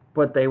wasn't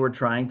what they were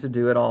trying to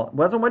do at all. It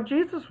wasn't what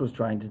Jesus was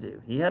trying to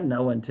do. He had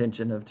no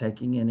intention of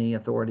taking any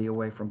authority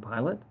away from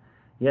Pilate.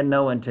 He had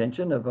no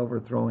intention of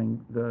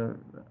overthrowing the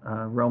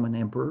Roman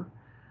emperor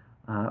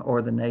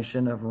or the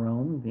nation of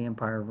Rome, the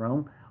empire of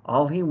Rome.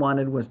 All he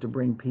wanted was to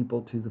bring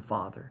people to the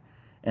Father.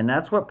 And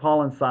that's what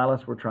Paul and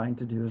Silas were trying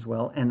to do as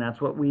well, and that's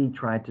what we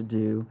tried to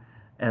do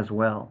as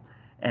well.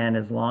 And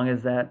as long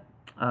as that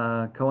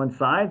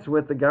coincides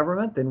with the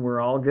government, then we're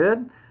all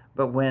good.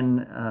 But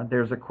when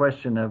there's a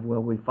question of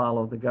will we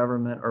follow the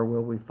government or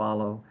will we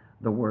follow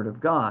the Word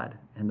of God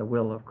and the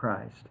will of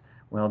Christ,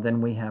 well,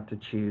 then we have to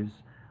choose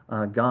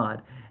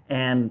God.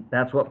 And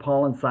that's what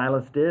Paul and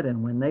Silas did,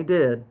 and when they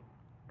did,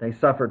 they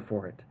suffered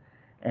for it.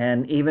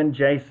 And even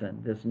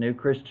Jason, this new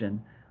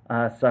Christian,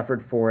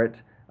 suffered for it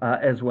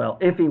as well,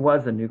 if he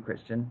was a new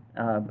Christian.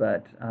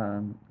 But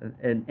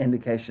an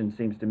indication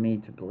seems to me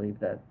to believe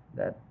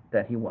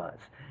that he was.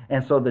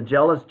 And so the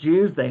jealous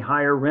Jews, they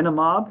hire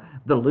rent-a-mob,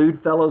 the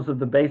lewd fellows of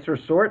the baser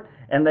sort,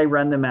 and they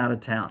run them out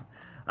of town.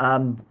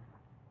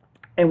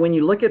 And when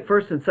you look at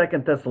 1st and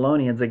 2nd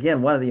Thessalonians,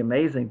 again, one of the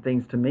amazing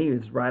things to me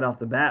is right off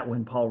the bat,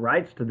 when Paul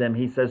writes to them,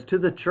 he says, to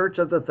the church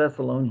of the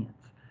Thessalonians.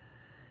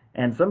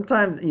 And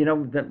sometimes,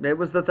 it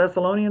was the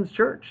Thessalonians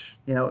church,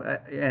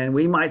 and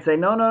we might say,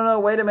 no,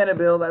 wait a minute,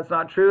 Bill, that's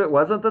not true. It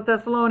wasn't the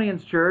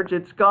Thessalonians church.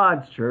 It's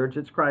God's church.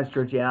 It's Christ's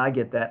church. Yeah, I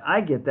get that.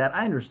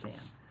 I understand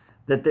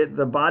that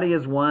the body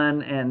is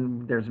one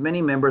and there's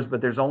many members,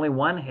 but there's only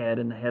one head,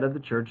 and the head of the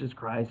church is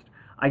Christ.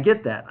 I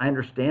get that. I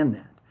understand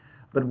that.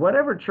 But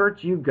whatever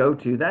church you go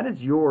to, that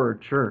is your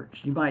church.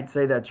 You might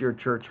say that's your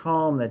church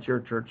home, that's your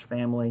church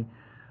family.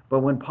 But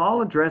when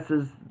Paul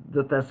addresses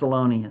the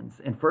Thessalonians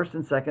in 1st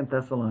and 2nd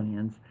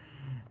Thessalonians,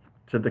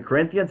 to the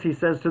Corinthians, he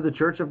says to the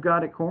church of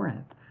God at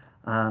Corinth.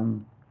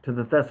 To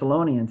the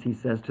Thessalonians, he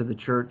says to the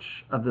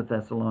church of the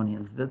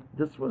Thessalonians.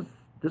 This was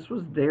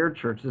their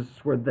church. This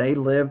is where they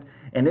lived,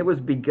 and it was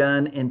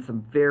begun in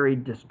some very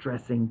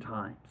distressing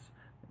times.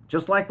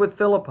 Just like with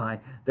Philippi,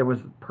 there was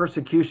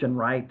persecution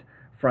right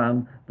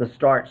from the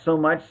start, so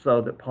much so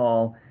that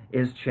Paul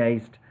is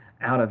chased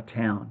out of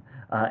town.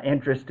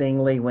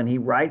 Interestingly, when he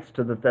writes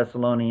to the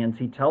Thessalonians,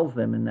 he tells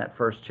them in that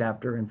first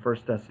chapter in 1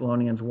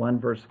 Thessalonians 1,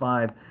 verse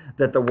 5,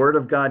 that the word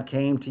of God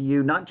came to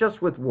you not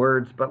just with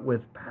words, but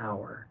with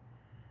power.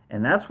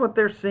 And that's what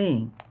they're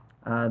seeing.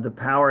 The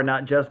power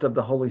not just of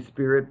the Holy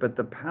Spirit, but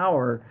the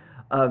power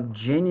of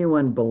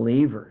genuine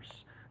believers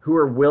who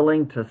are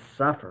willing to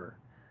suffer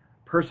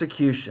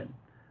persecution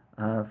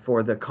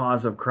for the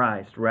cause of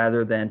Christ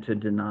rather than to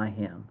deny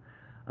him.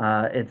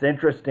 It's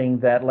interesting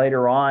that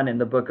later on in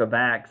the book of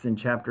Acts, in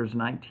chapters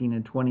 19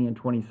 and 20 and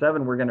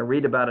 27, we're going to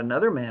read about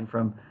another man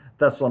from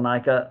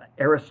Thessalonica,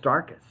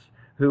 Aristarchus,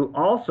 who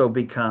also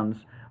becomes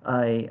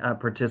a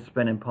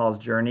participant in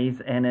Paul's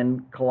journeys. And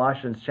in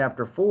Colossians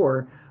chapter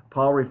 4,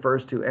 Paul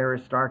refers to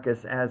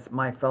Aristarchus as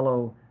my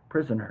fellow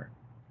prisoner,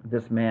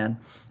 this man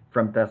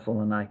from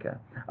Thessalonica.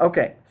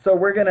 Okay, so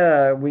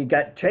we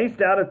got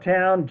chased out of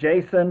town.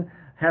 Jason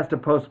has to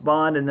post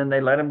bond, and then they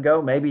let him go.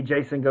 Maybe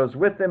Jason goes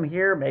with them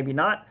here, maybe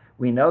not.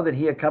 We know that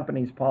he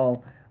accompanies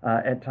Paul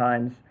at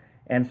times.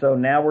 And so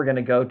now we're going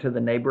to go to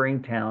the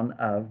neighboring town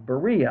of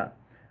Berea,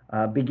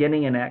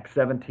 beginning in Acts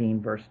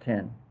 17, verse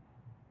 10.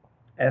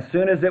 As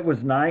soon as it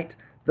was night,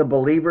 the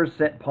believers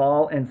sent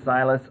Paul and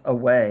Silas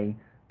away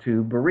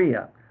to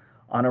Berea.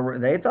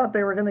 They thought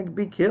they were going to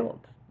be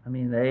killed. I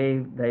mean,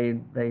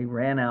 they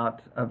ran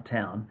out of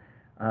town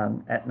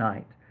at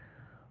night.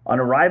 On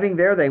arriving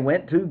there, they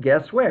went to,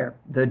 guess where?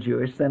 The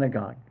Jewish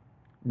synagogue.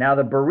 Now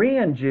the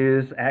Berean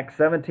Jews, Acts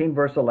 17,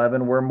 verse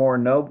 11, were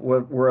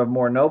of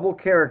more noble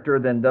character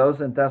than those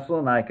in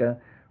Thessalonica,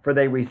 for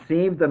they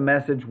received the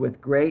message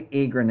with great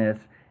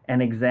eagerness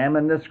and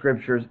examined the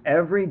scriptures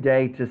every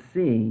day to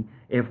see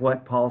if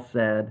what Paul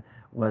said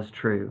was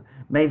true.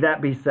 May that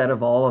be said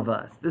of all of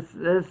us. This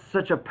is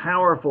such a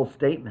powerful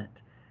statement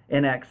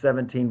in Acts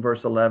 17,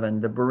 verse 11.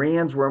 The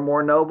Bereans were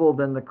more noble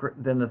than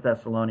the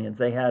Thessalonians.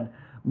 They had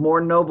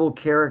more noble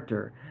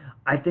character.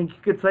 I think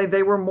you could say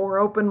they were more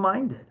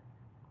open-minded.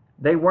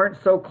 They weren't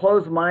so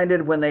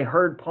close-minded when they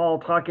heard Paul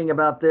talking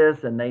about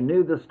this and they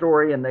knew the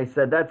story and they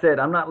said, that's it,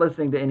 I'm not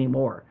listening to any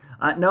more.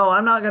 No,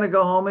 I'm not going to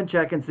go home and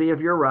check and see if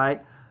you're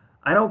right.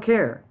 I don't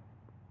care.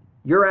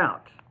 You're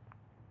out.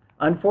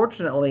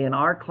 Unfortunately, in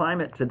our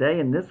climate today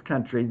in this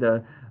country,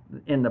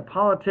 in the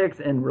politics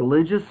and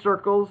religious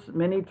circles,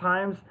 many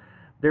times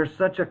there's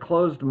such a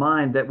closed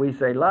mind that we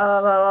say, la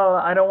la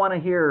la, I don't want to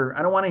hear.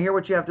 I don't want to hear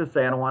what you have to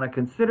say. I don't want to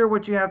consider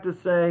what you have to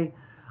say.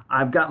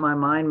 I've got my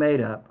mind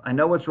made up. I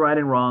know what's right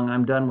and wrong.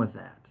 I'm done with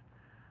that.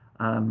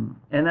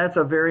 And that's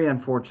a very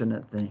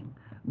unfortunate thing.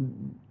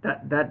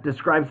 That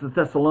describes the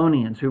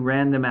Thessalonians who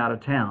ran them out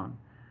of town.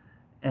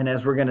 And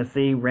as we're going to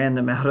see, ran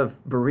them out of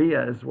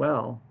Berea as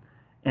well.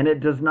 And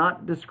it does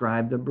not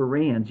describe the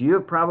Bereans. You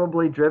have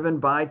probably driven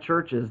by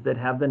churches that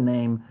have the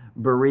name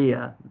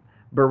Berea.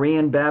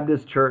 Berean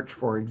Baptist Church,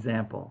 for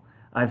example.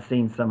 I've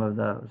seen some of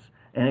those.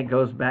 And it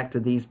goes back to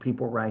these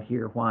people right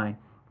here. Why?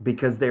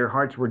 Because their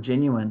hearts were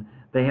genuine.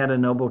 They had a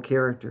noble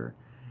character.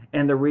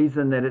 And the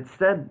reason that it's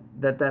said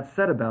that's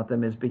said about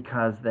them is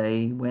because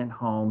they went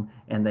home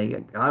and they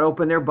got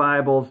open their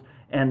Bibles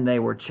and they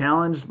were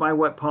challenged by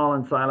what Paul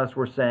and Silas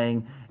were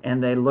saying,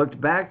 and they looked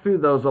back through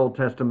those Old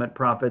Testament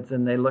prophets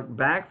and they looked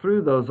back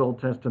through those Old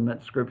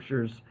Testament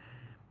scriptures,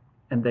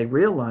 and they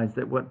realized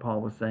that what Paul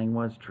was saying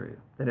was true,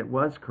 that it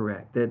was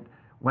correct, that,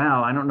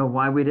 wow, I don't know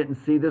why we didn't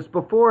see this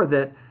before,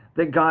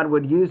 that God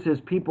would use his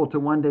people to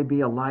one day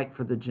be a light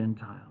for the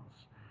Gentiles.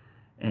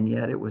 And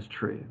yet it was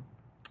true.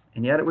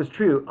 And yet it was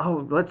true.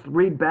 Oh, let's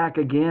read back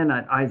again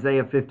at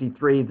Isaiah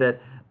 53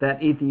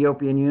 that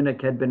Ethiopian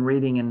eunuch had been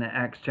reading in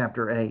Acts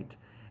chapter 8,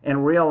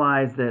 and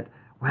realize that,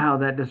 wow,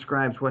 that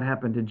describes what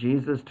happened to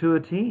Jesus to a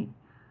T.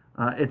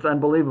 It's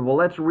unbelievable.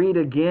 Let's read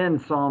again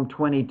Psalm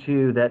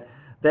 22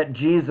 that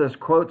Jesus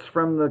quotes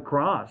from the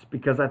cross,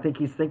 because I think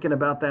he's thinking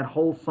about that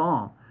whole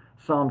psalm.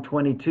 Psalm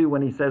 22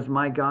 when he says,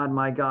 my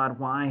God,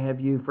 why have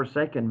you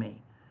forsaken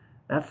me?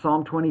 That's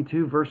Psalm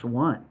 22 verse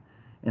 1.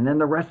 And then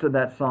the rest of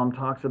that psalm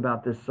talks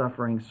about this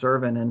suffering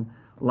servant, and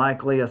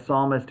likely a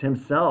psalmist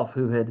himself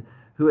who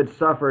had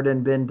suffered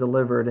and been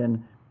delivered.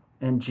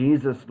 And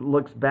Jesus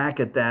looks back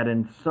at that,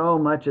 and so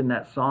much in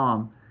that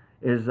psalm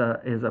is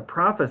a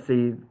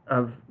prophecy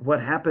of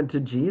what happened to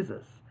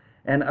Jesus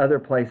and other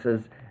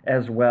places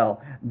as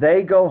well.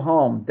 They go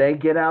home, they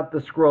get out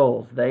the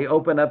scrolls, they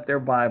open up their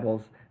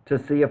Bibles to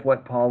see if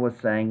what Paul was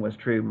saying was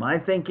true. My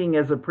thinking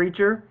as a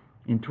preacher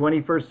in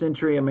 21st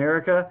century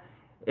America,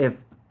 if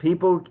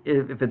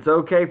it's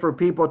okay for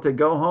people to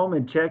go home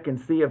and check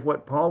and see if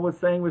what Paul was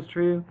saying was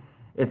true,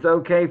 it's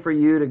okay for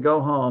you to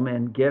go home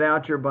and get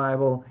out your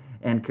Bible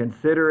and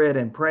consider it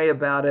and pray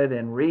about it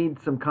and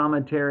read some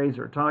commentaries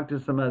or talk to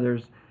some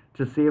others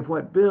to see if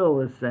what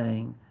Bill is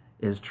saying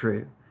is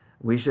true.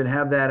 We should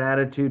have that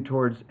attitude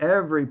towards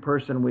every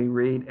person we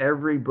read,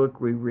 every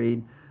book we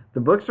read. The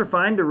books are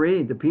fine to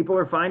read. The people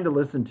are fine to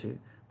listen to,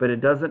 but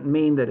it doesn't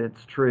mean that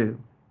it's true.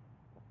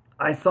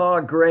 I saw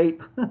a great,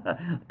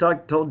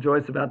 told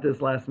Joyce about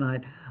this last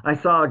night. I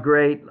saw a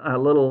great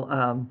little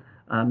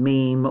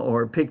meme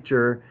or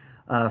picture,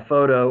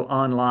 photo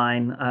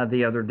online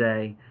the other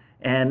day.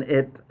 And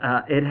it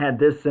had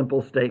this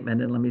simple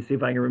statement, and let me see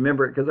if I can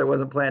remember it because I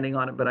wasn't planning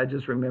on it, but I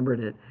just remembered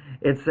it.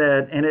 It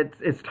said, and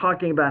it's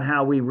talking about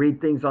how we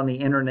read things on the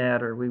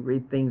internet or we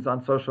read things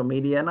on social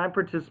media, and I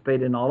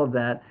participate in all of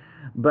that,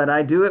 but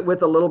I do it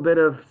with a little bit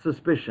of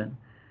suspicion.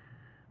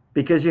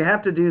 Because you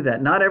have to do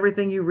that. Not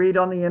everything you read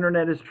on the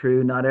internet is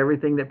true. Not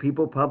everything that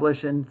people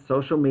publish in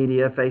social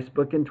media,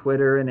 Facebook and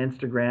Twitter and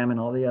Instagram and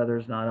all the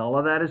others, not all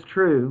of that is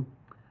true.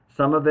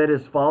 Some of it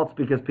is false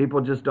because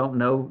people just don't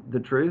know the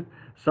truth.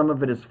 Some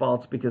of it is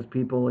false because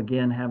people,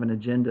 again, have an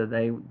agenda.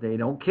 They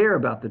don't care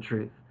about the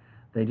truth.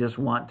 They just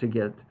want to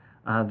get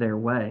their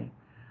way.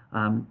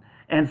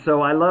 And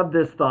so I love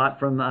this thought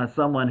from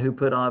someone who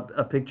put up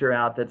a picture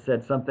out that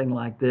said something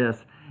like this: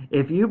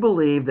 if you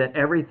believe that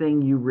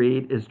everything you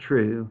read is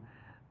true,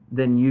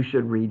 then you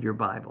should read your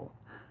Bible.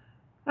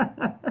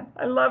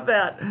 I love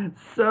that.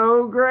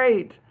 So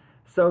great.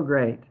 So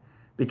great.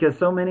 Because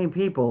so many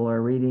people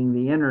are reading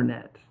the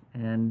internet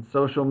and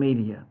social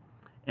media,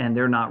 and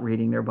they're not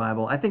reading their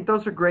Bible. I think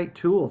those are great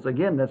tools.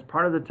 Again, that's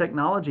part of the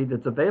technology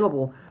that's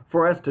available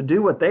for us to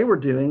do what they were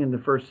doing in the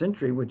first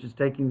century, which is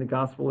taking the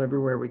gospel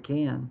everywhere we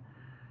can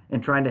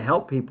and trying to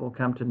help people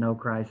come to know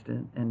Christ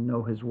and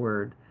know his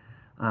word.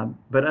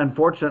 But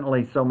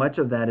unfortunately, so much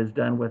of that is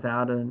done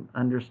without an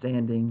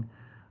understanding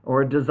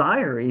or a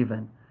desire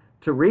even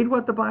to read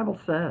what the Bible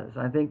says.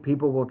 I think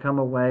people will come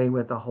away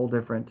with a whole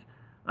different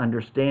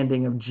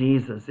understanding of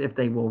Jesus if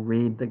they will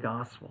read the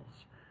Gospels.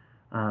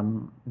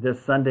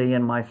 This Sunday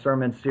in my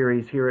sermon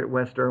series here at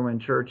West Irwin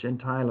Church in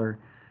Tyler,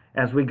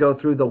 as we go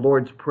through the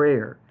Lord's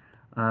Prayer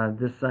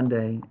this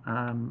Sunday,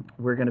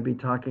 we're going to be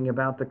talking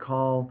about the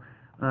call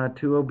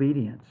to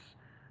obedience.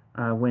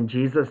 When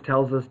Jesus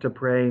tells us to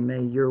pray,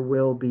 may your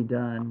will be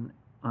done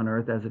on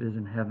earth as it is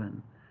in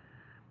heaven.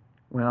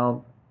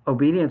 Well,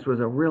 obedience was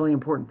a really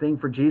important thing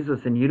for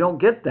Jesus, and you don't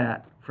get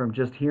that from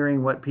just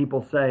hearing what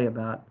people say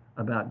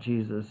about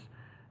Jesus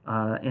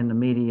in the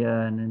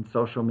media and in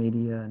social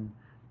media, and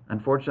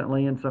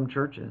unfortunately in some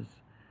churches.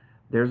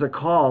 There's a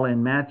call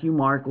in Matthew,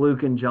 Mark,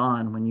 Luke, and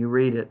John, when you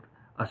read it,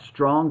 a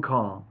strong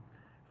call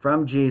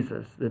from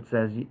Jesus that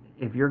says,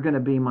 if you're going to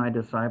be my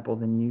disciple,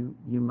 then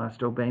you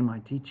must obey my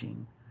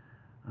teaching.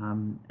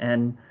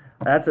 And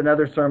that's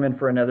another sermon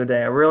for another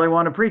day. I really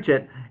want to preach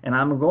it, and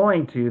I'm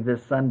going to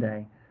this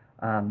Sunday.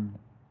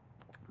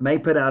 May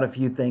put out a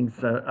few things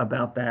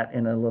about that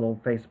in a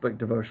little Facebook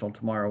devotional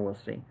tomorrow. We'll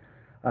see.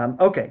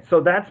 Okay, so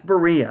that's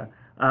Berea.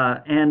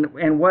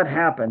 And what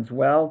happens?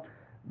 Well,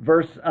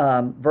 verse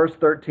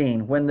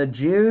 13. When the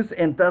Jews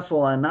in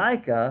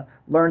Thessalonica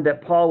learned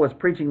that Paul was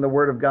preaching the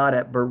word of God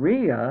at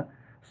Berea,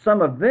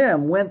 some of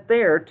them went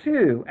there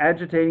too,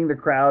 agitating the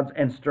crowds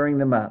and stirring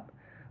them up.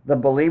 The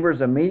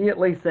believers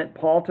immediately sent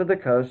Paul to the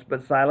coast,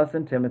 but Silas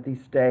and Timothy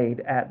stayed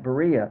at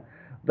Berea.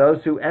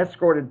 Those who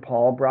escorted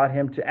Paul brought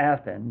him to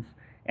Athens,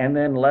 and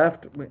then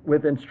left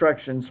with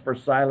instructions for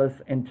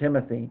Silas and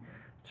Timothy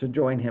to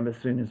join him as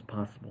soon as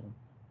possible.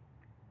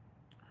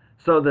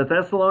 So the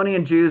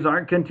Thessalonian Jews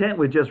aren't content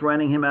with just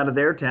running him out of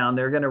their town.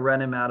 They're going to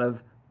run him out of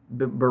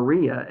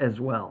Berea as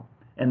well.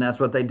 And that's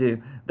what they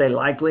do. They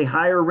likely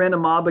rent a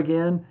mob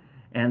again,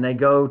 and they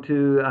go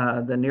to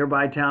the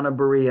nearby town of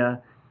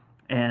Berea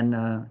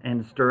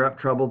and stir up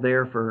trouble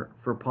there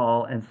for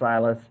Paul and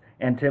Silas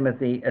and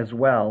Timothy as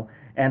well.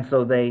 And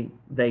so they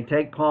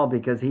take Paul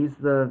because he's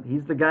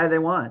the guy they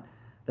want.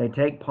 They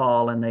take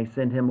Paul and they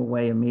send him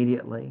away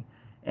immediately.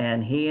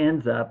 And he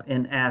ends up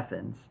in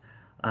Athens.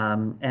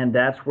 And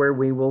that's where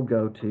we will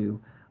go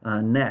to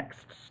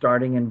next,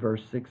 starting in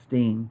verse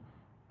 16.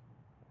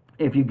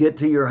 If you get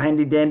to your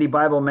handy-dandy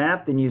Bible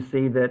map, then you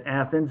see that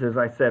Athens, as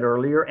I said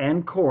earlier,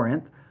 and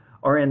Corinth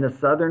are in the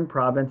southern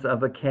province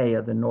of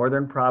Achaia. The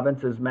northern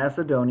province is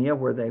Macedonia,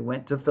 where they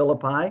went to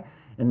Philippi,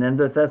 and then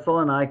to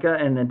Thessalonica,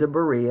 and then to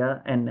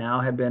Berea, and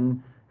now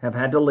have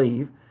had to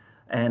leave.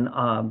 And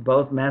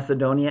both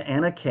Macedonia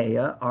and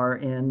Achaia are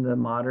in the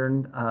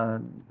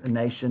modern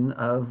nation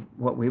of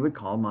what we would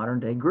call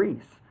modern-day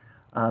Greece.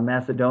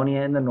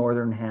 Macedonia in the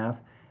northern half,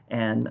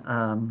 and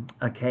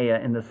Achaia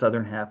in the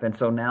southern half. And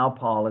so now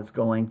Paul is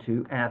going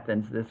to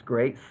Athens, this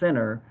great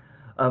center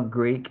of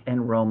Greek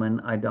and Roman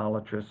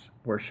idolatrous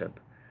worship.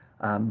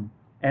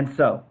 And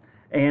so,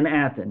 in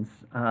Athens,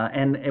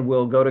 and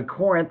we'll go to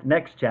Corinth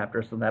next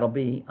chapter, so that'll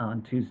be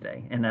on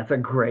Tuesday. And that's a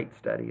great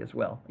study as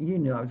well. You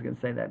knew I was going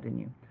to say that, didn't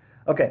you?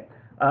 Okay,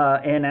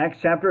 in Acts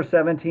chapter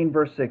 17,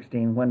 verse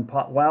 16,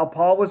 while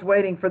Paul was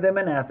waiting for them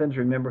in Athens,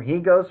 remember, he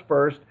goes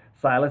first.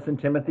 Silas and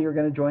Timothy are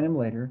going to join him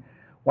later.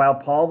 While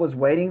Paul was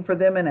waiting for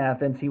them in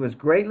Athens, he was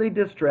greatly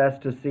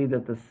distressed to see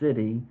that the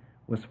city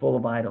was full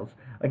of idols.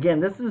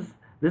 Again, this is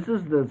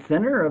the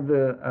center of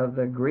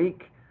the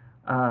Greek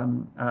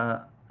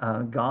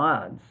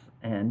gods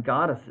and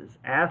goddesses,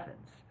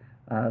 Athens.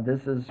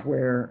 This is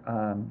where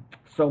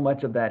so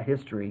much of that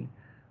history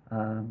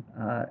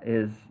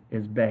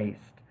is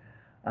based.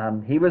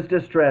 He was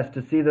distressed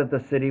to see that the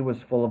city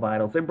was full of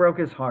idols. It broke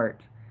his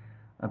heart.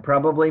 It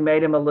probably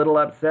made him a little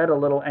upset, a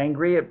little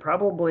angry. It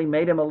probably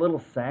made him a little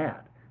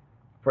sad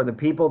for the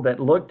people that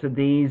looked to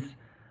these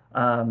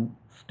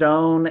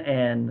stone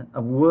and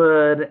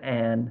wood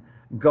and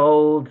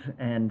gold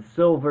and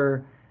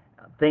silver,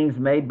 things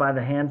made by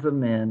the hands of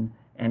men,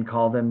 and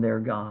call them their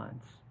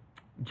gods.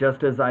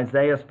 Just as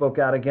Isaiah spoke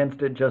out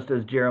against it, just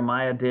as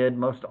Jeremiah did,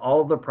 most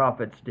all of the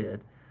prophets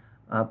did,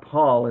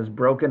 Paul is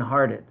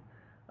brokenhearted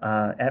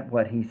at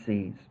what he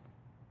sees.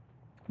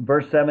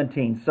 Verse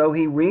 17, so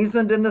he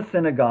reasoned in the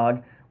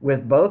synagogue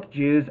with both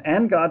Jews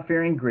and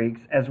God-fearing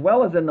Greeks, as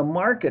well as in the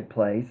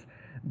marketplace,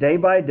 day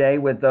by day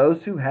with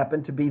those who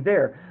happened to be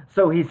there.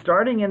 So he's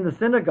starting in the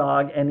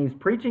synagogue, and he's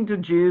preaching to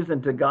Jews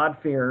and to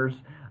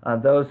God-fearers,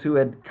 those who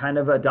had kind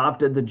of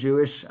adopted the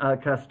Jewish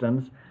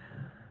customs.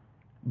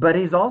 But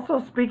he's also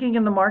speaking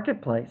in the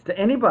marketplace to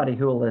anybody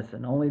who will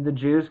listen. Only the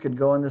Jews could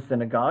go in the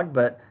synagogue,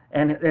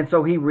 and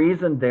so he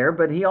reasoned there,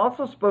 but he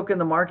also spoke in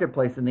the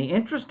marketplace. And the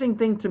interesting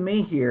thing to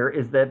me here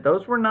is that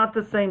those were not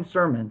the same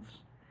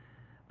sermons.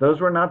 Those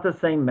were not the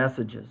same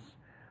messages.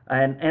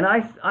 And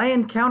I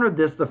encountered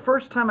this the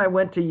first time I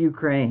went to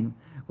Ukraine,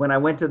 when I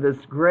went to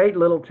this great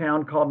little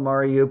town called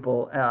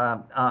Mariupol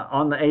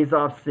on the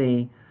Azov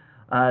Sea,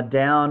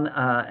 down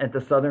at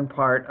the southern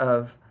part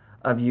of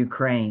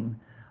Ukraine,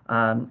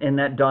 in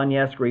that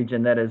Donetsk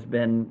region that has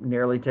been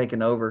nearly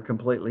taken over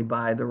completely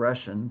by the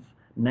Russians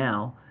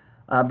now.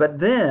 But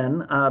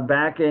then,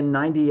 back in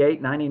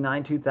 98,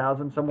 99,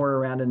 2000, somewhere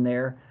around in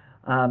there,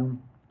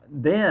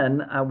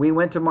 then we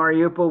went to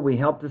Mariupol. We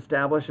helped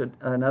establish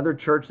another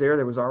church there.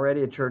 There was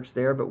already a church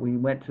there, but we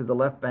went to the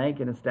left bank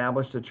and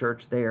established a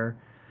church there.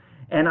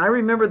 And I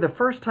remember the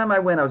first time I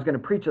went, I was going to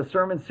preach a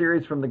sermon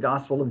series from the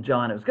Gospel of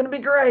John. It was going to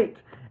be great.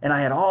 And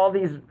I had all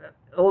these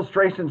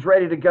illustrations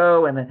ready to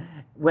go. And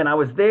when I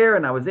was there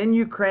and I was in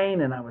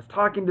Ukraine and I was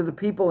talking to the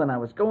people and I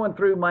was going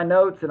through my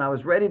notes and I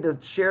was ready to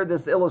share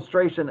this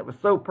illustration that was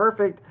so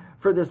perfect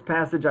for this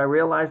passage, I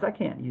realized I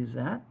can't use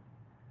that.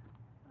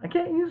 I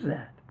can't use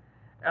that.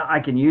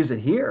 I can use it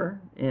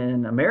here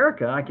in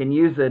America. I can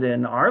use it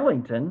in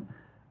Arlington,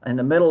 in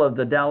the middle of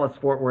the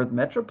Dallas-Fort Worth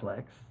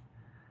Metroplex.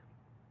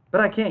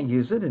 But I can't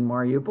use it in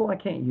Mariupol. I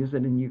can't use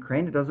it in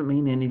Ukraine. It doesn't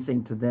mean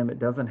anything to them. It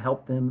doesn't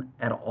help them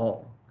at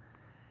all.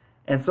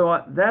 And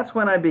so that's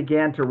when I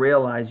began to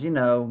realize,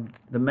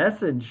 the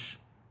message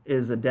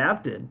is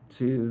adapted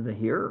to the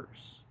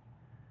hearers.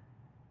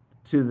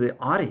 to the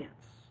audience.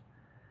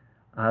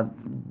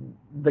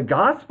 The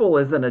gospel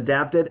isn't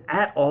adapted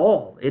at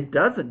all. It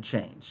doesn't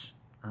change.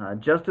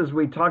 Just as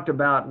we talked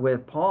about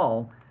with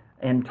Paul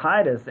and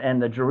Titus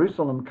and the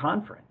Jerusalem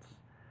conference.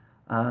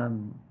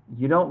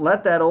 You don't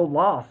let that old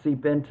law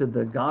seep into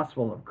the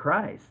gospel of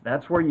Christ.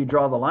 That's where you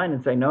draw the line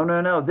and say, no,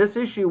 no, no, this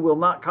issue will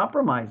not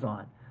compromise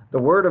on. The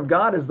Word of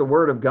God is the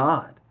Word of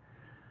God.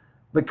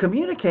 But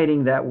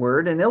communicating that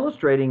Word and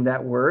illustrating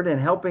that Word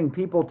and helping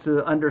people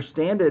to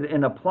understand it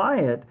and apply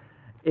it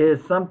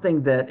is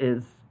something that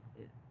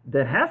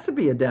has to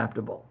be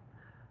adaptable.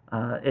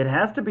 It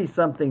has to be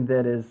something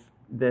that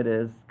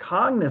is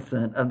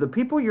cognizant of the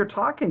people you're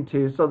talking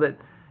to, so that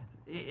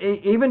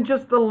even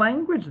just the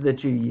language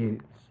that you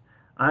use.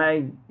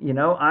 I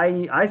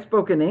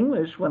spoke in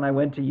English when I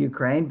went to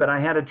Ukraine, but I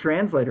had a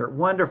translator,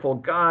 wonderful,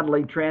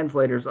 godly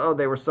translators. Oh,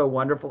 they were so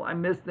wonderful. I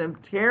miss them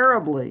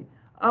terribly.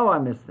 Oh, I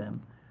miss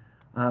them.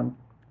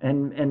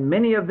 And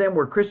many of them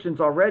were Christians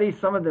already.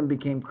 Some of them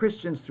became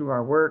Christians through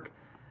our work.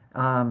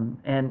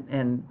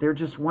 And they're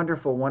just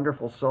wonderful,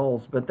 wonderful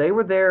souls. But they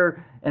were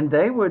there, and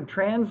they would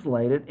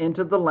translate it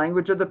into the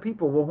language of the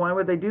people. Well, why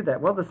would they do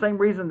that? Well, the same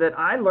reason that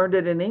I learned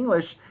it in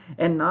English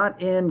and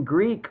not in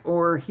Greek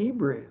or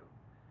Hebrew.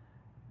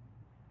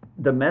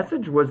 The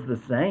message was the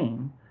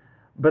same,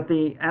 but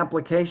the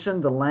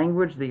application, the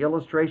language, the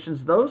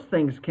illustrations, those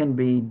things can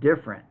be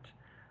different.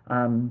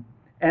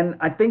 And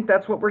I think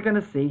that's what we're going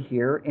to see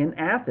here in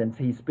Athens.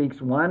 He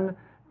speaks one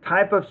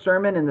type of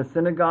sermon in the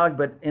synagogue,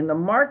 but in the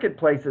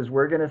marketplaces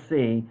we're going to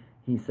see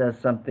he says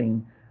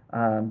something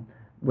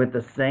with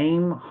the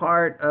same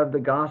heart of the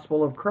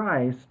gospel of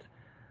Christ,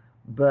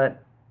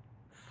 but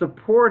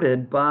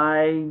supported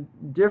by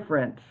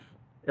different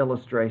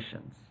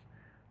illustrations.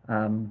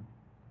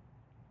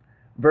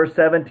 Verse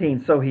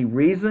 17, so he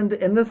reasoned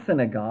in the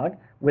synagogue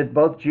with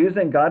both Jews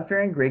and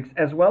God-fearing Greeks,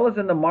 as well as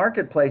in the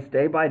marketplace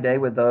day by day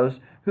with those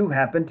who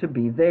happened to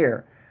be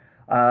there.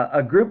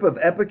 A group of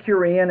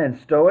Epicurean and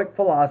Stoic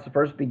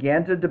philosophers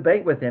began to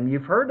debate with him.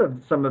 You've heard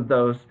of some of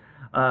those,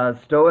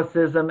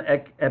 Stoicism,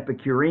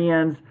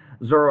 Epicureans,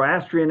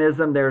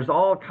 Zoroastrianism. There's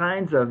all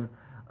kinds of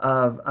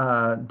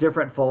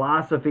different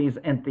philosophies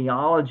and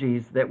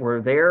theologies that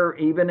were there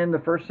even in the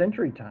first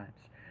century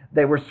times.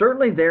 They were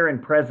certainly there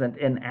and present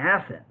in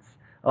Athens.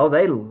 Oh,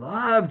 they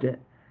loved it.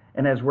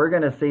 And as we're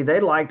going to see, they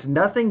liked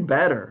nothing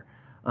better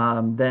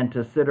than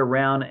to sit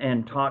around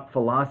and talk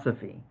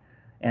philosophy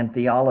and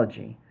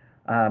theology.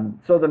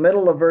 So the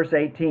middle of verse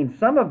 18,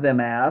 some of them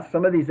asked,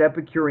 some of these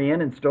Epicurean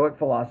and Stoic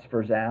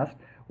philosophers asked,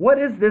 what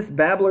is this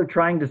babbler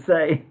trying to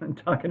say? I'm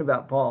talking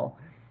about Paul.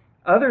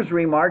 Others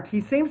remarked,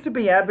 he seems to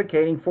be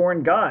advocating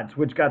foreign gods,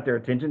 which got their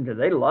attention because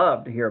they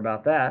loved to hear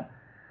about that.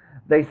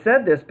 They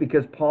said this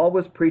because Paul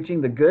was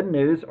preaching the good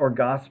news or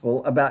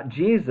gospel about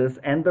Jesus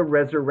and the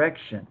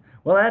resurrection.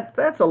 Well,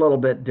 that's a little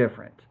bit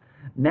different.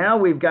 Now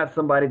we've got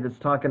somebody that's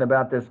talking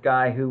about this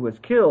guy who was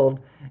killed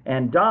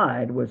and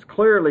died, was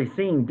clearly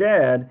seen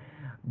dead,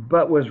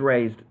 but was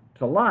raised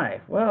to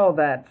life. Well,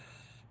 that's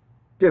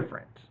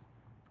different.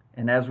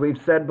 And as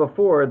we've said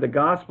before, the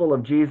gospel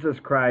of Jesus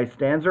Christ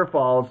stands or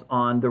falls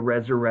on the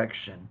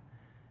resurrection.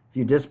 If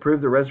you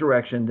disprove the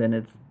resurrection,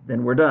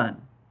 then we're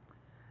done.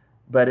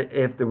 But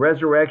if the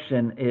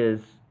resurrection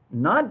is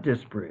not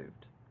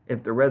disproved,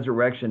 if the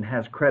resurrection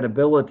has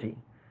credibility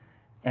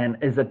and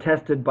is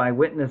attested by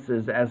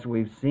witnesses, as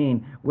we've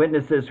seen,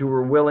 witnesses who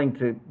were willing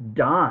to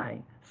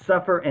die,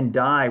 suffer and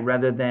die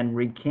rather than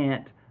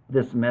recant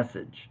this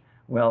message,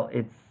 well,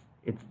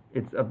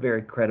 it's a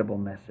very credible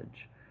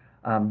message.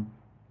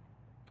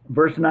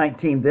 Verse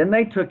 19, then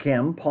they took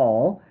him,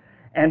 Paul,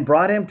 and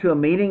brought him to a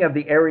meeting of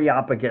the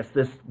Areopagus,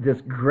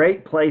 this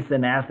great place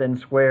in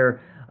Athens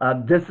where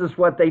this is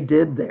what they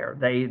did there.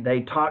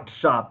 They talked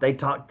shop, they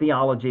talked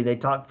theology, they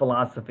talked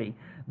philosophy.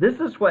 This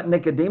is what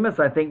Nicodemus,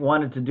 I think,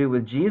 wanted to do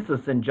with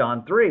Jesus in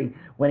John 3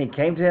 when he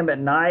came to him at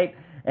night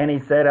and he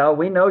said, oh,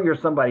 we know you're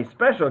somebody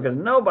special because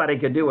nobody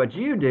could do what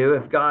you do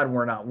if God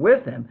were not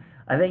with him.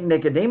 I think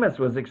Nicodemus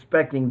was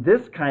expecting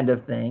this kind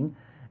of thing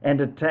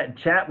and to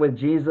chat with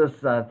Jesus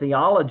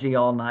theology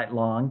all night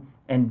long.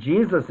 And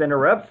Jesus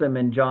interrupts him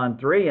in John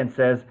 3 and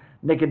says,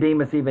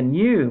 Nicodemus, even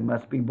you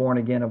must be born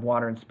again of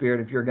water and spirit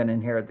if you're going to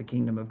inherit the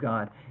kingdom of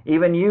God.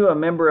 Even you, a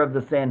member of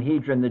the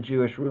Sanhedrin, the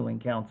Jewish ruling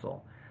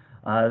council.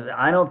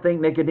 I don't think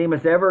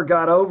Nicodemus ever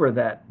got over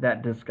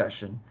that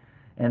discussion.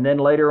 And then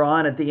later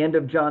on, at the end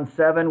of John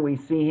 7, we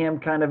see him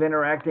kind of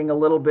interacting a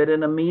little bit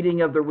in a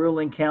meeting of the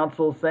ruling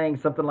council, saying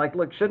something like,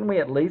 look, shouldn't we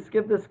at least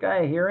give this guy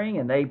a hearing?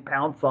 And they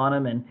pounce on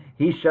him, and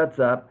he shuts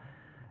up.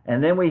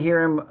 And then we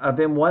hear of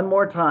him one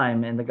more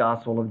time in the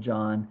Gospel of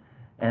John,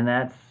 and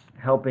that's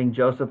helping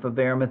Joseph of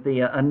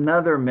Arimathea,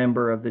 another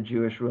member of the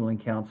Jewish ruling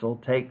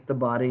council, take the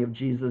body of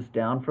Jesus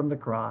down from the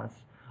cross,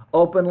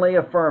 openly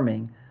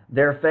affirming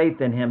their faith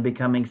in him,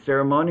 becoming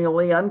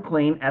ceremonially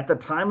unclean at the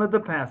time of the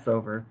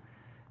Passover,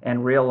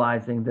 and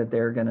realizing that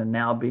they're going to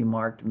now be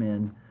marked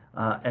men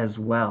as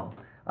well.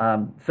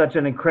 Such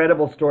an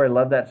incredible story. I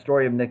love that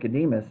story of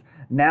Nicodemus.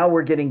 Now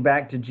we're getting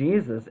back to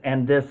Jesus,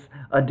 and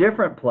a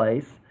different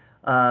place,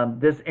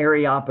 this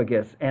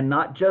Areopagus, and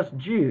not just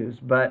Jews,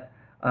 but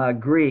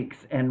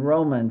Greeks and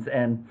Romans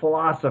and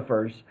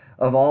philosophers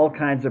of all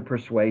kinds of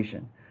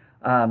persuasion.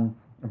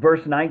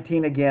 Verse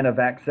 19 again of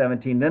Acts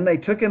 17. Then they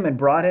took him and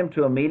brought him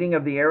to a meeting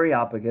of the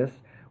Areopagus,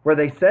 where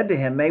they said to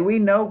him, "May we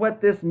know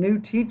what this new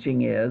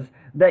teaching is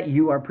that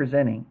you are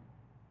presenting?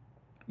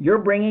 You're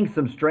bringing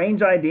some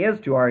strange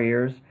ideas to our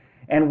ears,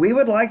 and we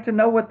would like to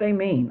know what they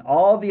mean."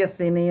 All the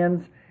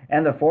Athenians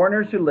and the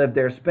foreigners who lived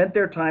there spent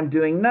their time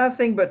doing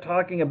nothing but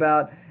talking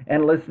about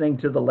and listening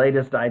to the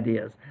latest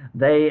ideas.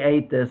 They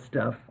ate this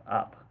stuff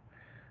up.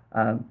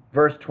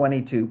 Verse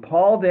 22,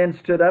 Paul then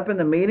stood up in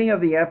the meeting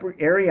of the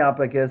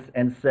Areopagus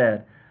and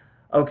said,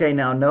 okay,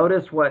 now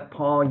notice what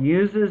Paul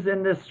uses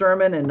in this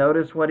sermon and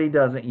notice what he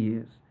doesn't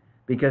use.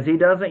 Because he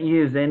doesn't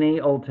use any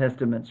Old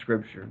Testament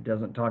scripture.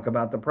 Doesn't talk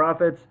about the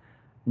prophets,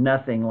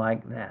 nothing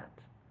like that.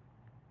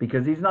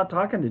 Because he's not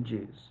talking to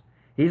Jews.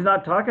 He's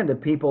not talking to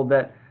people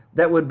that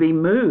would be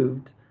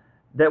moved,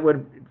 that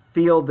would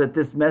feel that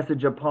this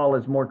message of Paul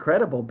is more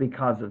credible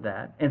because of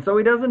that. And so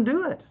he doesn't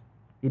do it.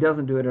 He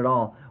doesn't do it at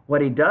all.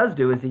 What he does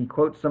do is he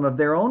quotes some of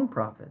their own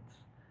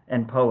prophets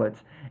and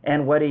poets.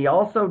 And what he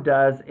also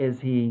does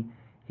is he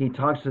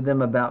talks to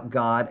them about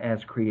God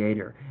as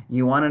creator.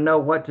 You want to know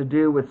what to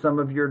do with some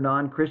of your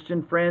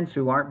non-Christian friends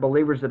who aren't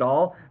believers at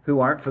all, who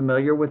aren't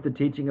familiar with the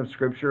teaching of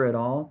Scripture at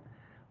all?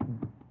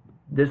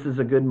 This is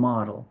a good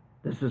model.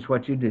 This is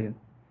what you do.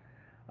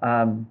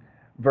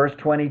 Verse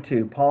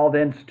 22, Paul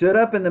then stood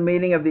up in the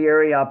meeting of the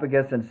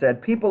Areopagus and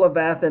said, "People of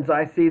Athens,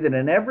 I see that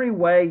in every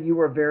way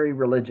you are very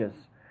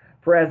religious.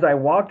 For as I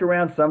walked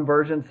around," some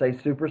versions say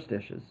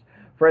superstitious,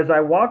 "for as I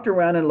walked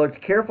around and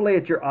looked carefully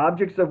at your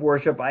objects of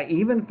worship, I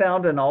even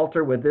found an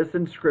altar with this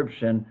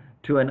inscription,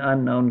 'To an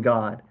unknown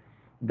God.'"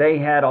 They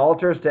had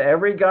altars to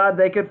every god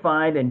they could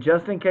find, and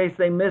just in case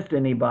they missed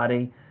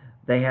anybody,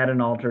 they had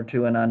an altar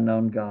to an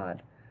unknown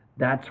God.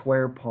 That's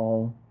where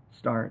Paul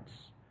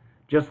starts.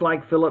 Just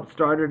like Philip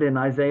started in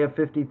Isaiah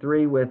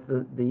 53 with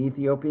the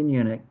Ethiopian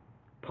eunuch,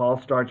 Paul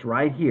starts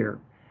right here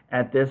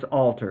at this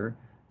altar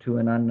to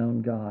an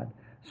unknown God.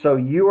 So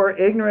you are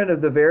ignorant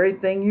of the very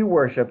thing you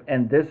worship,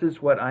 and this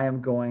is what I am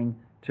going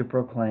to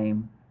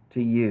proclaim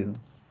to you.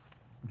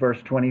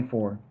 Verse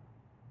 24,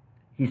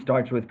 he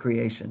starts with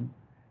creation.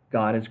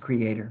 God is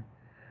creator.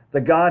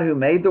 The God who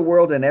made the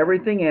world and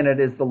everything in it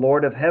is the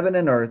Lord of heaven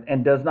and earth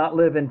and does not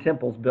live in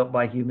temples built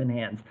by human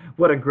hands.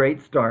 What a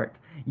great start.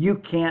 You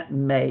can't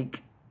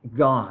make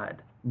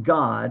God.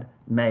 God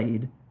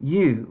made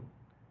you.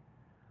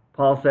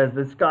 Paul says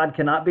this God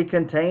cannot be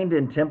contained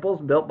in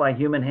temples built by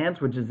human hands,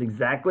 which is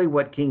exactly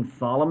what King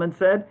Solomon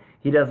said.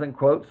 He doesn't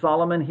quote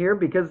Solomon here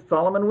because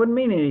Solomon wouldn't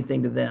mean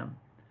anything to them.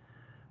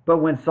 But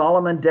when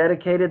Solomon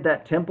dedicated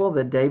that temple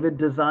that David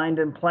designed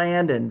and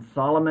planned and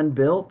Solomon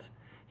built,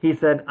 he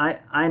said,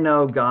 I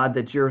know, God,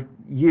 that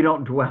you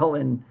don't dwell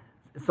in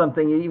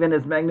something even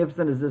as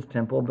magnificent as this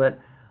temple, but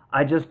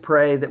I just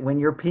pray that when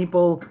your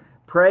people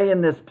pray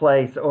in this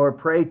place or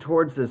pray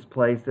towards this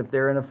place, if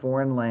they're in a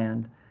foreign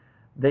land,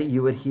 that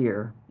you would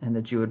hear and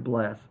that you would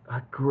bless.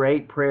 A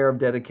great prayer of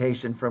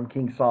dedication from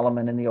King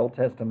Solomon in the Old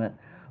Testament.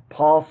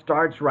 Paul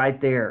starts right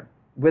there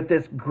with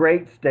this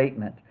great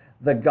statement.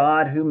 The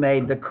God who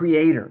made, the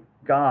creator,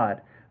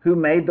 God, who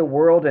made the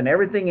world and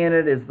everything in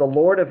it is the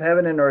Lord of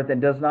heaven and earth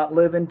and does not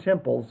live in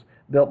temples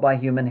built by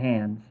human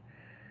hands.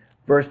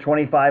 Verse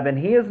 25, and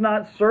he is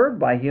not served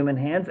by human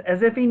hands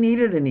as if he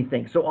needed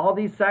anything. So all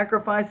these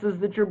sacrifices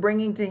that you're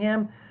bringing to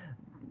him,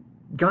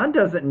 God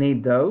doesn't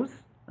need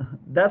those.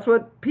 That's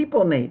what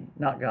people need,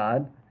 not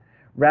God.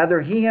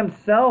 Rather, he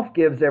himself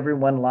gives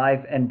everyone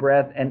life and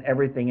breath and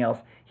everything else.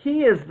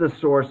 He is the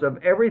source of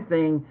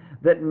everything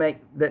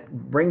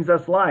that brings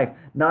us life.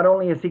 Not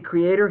only is he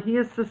creator, he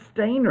is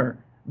sustainer,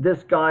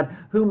 this God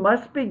who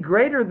must be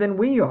greater than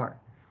we are.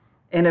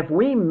 And if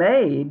we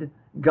made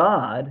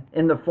God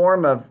in the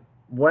form of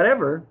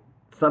whatever,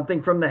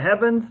 something from the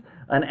heavens,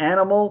 an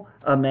animal,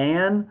 a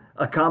man,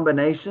 a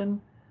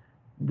combination,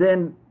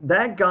 then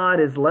that God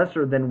is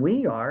lesser than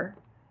we are.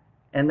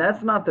 And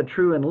that's not the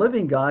true and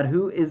living God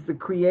who is the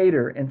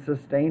creator and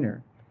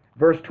sustainer.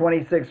 Verse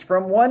 26,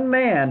 from one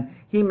man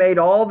he made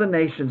all the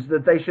nations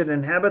that they should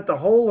inhabit the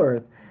whole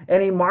earth,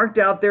 and he marked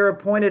out their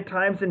appointed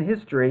times in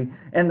history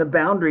and the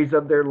boundaries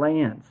of their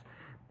lands.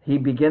 He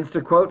begins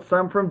to quote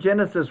some from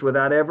Genesis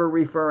without ever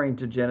referring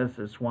to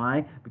Genesis.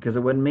 Why? Because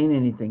it wouldn't mean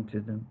anything to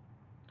them.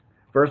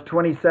 Verse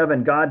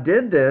 27, God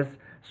did this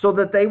so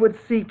that they would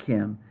seek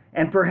him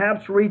and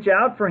perhaps reach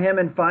out for him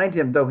and find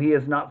him, though he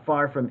is not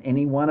far from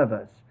any one of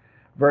us.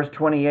 Verse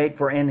 28,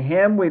 for in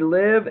him we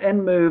live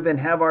and move and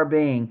have our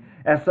being.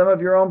 As some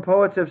of your own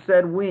poets have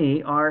said,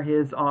 we are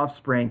his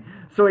offspring.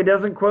 So he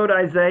doesn't quote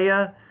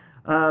Isaiah.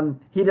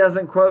 He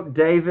doesn't quote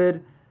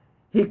David.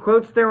 He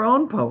quotes their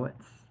own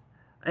poets.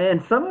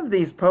 And some of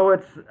these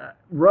poets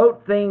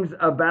wrote things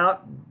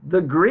about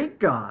the Greek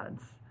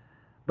gods,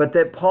 but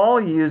that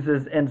Paul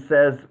uses and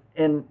says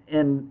in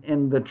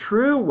the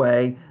true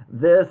way,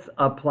 this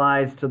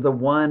applies to the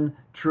one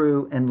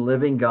true and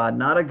living God,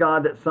 not a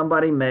God that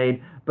somebody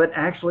made, but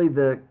actually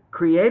the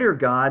creator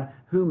God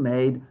who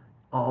made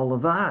all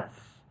of us,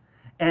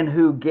 and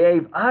who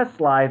gave us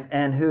life,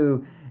 and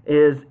who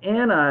is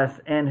in us,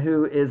 and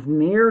who is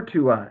near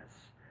to us,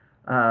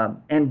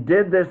 and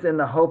did this in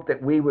the hope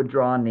that we would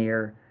draw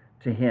near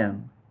to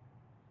him.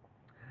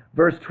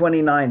 Verse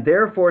 29,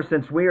 therefore,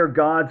 since we are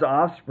God's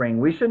offspring,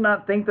 we should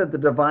not think that the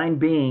divine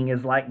being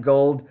is like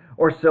gold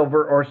or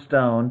silver or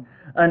stone,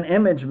 an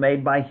image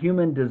made by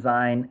human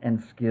design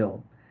and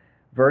skill.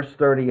 Verse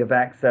 30 of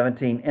Acts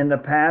 17, in the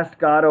past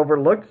God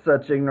overlooked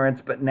such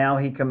ignorance, but now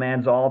he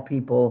commands all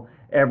people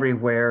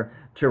everywhere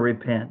to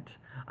repent.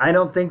 I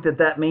don't think that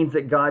that means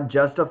that God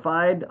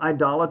justified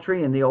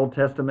idolatry in the Old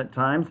Testament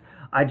times.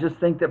 I just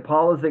think that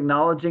Paul is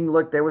acknowledging,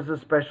 look, there was a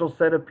special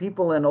set of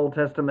people in Old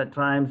Testament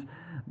times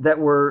that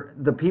were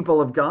the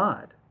people of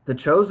God, the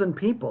chosen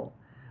people.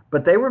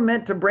 But they were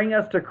meant to bring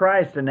us to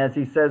Christ. And as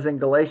he says in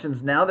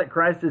Galatians, now that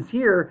Christ is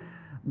here,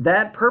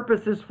 that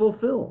purpose is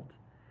fulfilled.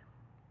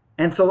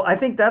 And so I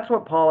think that's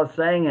what Paul is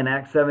saying in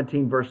Acts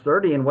 17, verse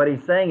 30. And what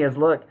he's saying is,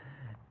 look,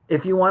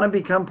 if you want to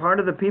become part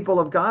of the people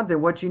of God,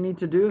 then what you need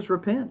to do is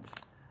repent.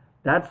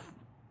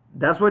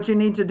 That's what you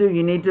need to do.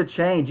 You need to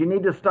change. You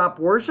need to stop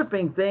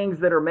worshiping things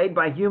that are made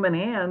by human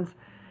hands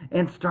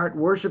and start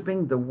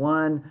worshiping the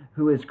one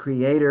who is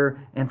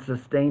creator and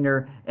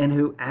sustainer and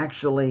who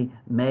actually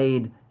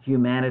made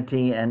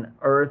humanity and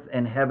earth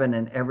and heaven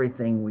and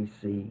everything we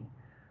see.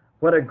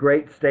 What a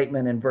great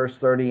statement in verse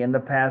 30. In the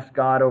past,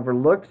 God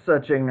overlooked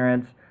such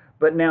ignorance,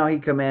 but now he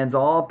commands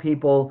all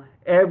people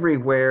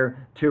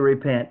everywhere to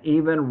repent,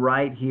 even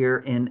right here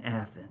in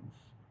Athens.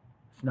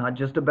 It's not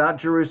just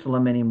about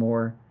Jerusalem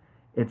anymore.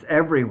 It's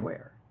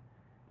everywhere,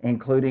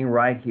 including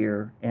right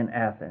here in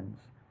Athens.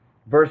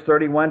 Verse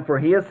 31, for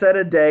he has set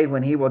a day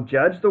when he will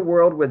judge the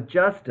world with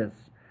justice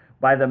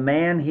by the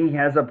man he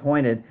has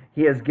appointed.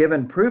 He has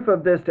given proof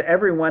of this to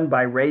everyone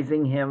by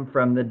raising him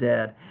from the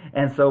dead.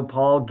 And so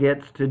Paul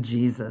gets to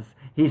Jesus.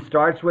 He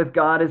starts with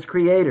God as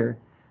creator,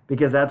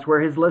 because that's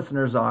where his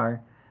listeners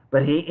are.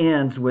 But he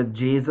ends with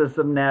Jesus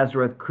of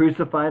Nazareth,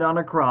 crucified on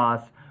a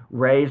cross,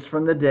 raised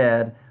from the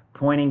dead,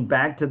 pointing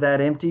back to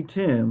that empty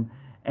tomb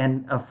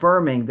and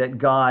affirming that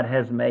God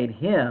has made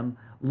him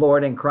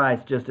Lord in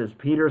Christ, just as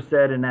Peter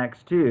said in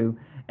Acts 2,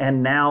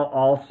 and now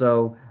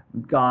also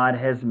God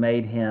has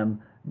made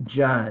him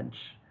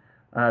judge.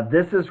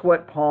 This is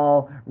what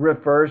Paul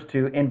refers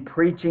to in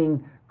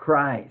preaching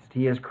Christ.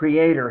 He is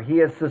creator, he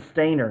is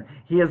sustainer,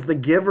 he is the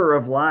giver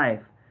of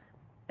life,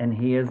 and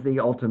he is the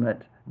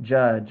ultimate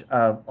judge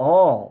of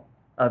all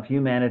of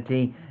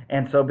humanity.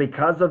 And so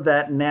because of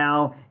that,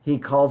 now he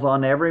calls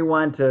on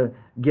everyone to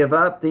give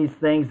up these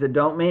things that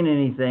don't mean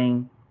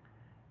anything,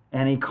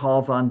 and he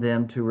calls on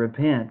them to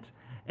repent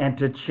and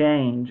to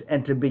change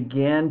and to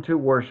begin to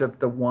worship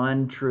the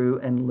one true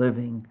and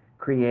living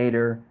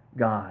Creator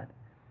God.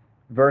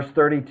 Verse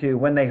 32,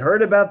 when they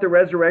heard about the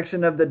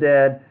resurrection of the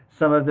dead,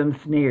 some of them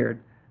sneered.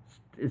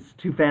 It's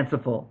too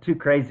fanciful, too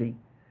crazy.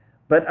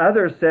 But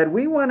others said,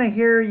 we want to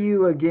hear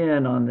you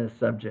again on this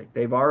subject.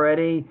 They've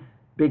already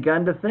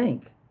begun to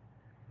think.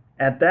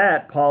 At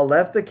that, Paul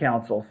left the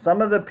council.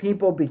 Some of the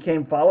people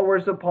became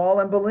followers of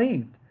Paul and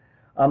believed.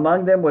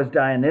 Among them was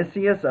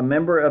Dionysius, a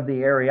member of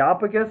the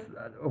Areopagus,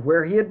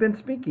 where he had been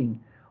speaking.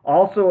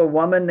 Also a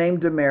woman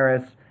named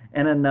Damaris,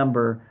 and a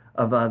number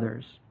of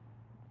others.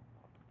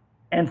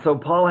 And so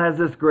Paul has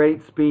this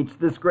great speech,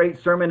 this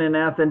great sermon in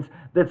Athens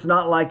that's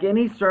not like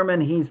any sermon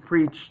he's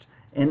preached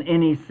in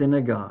any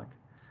synagogue.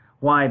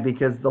 Why?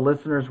 Because the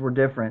listeners were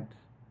different.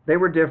 They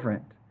were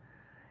different.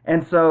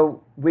 And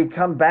so we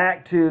come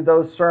back to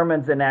those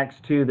sermons in Acts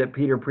 2 that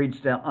Peter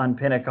preached on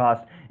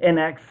Pentecost, in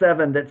Acts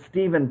 7 that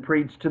Stephen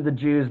preached to the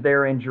Jews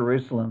there in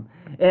Jerusalem,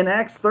 in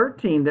Acts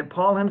 13 that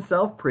Paul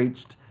himself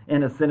preached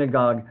in a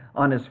synagogue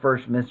on his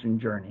first mission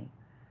journey.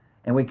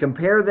 And we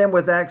compare them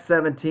with Acts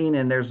 17,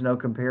 and there's no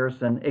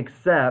comparison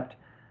except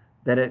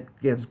that it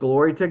gives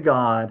glory to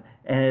God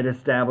and it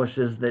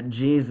establishes that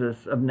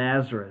Jesus of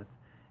Nazareth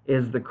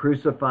is the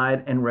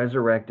crucified and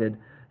resurrected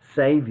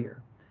Savior.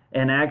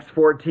 In Acts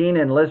 14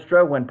 in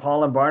Lystra, when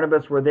Paul and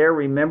Barnabas were there,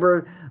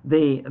 remember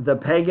the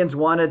pagans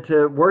wanted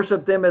to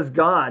worship them as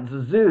gods,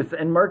 Zeus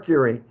and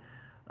Mercury.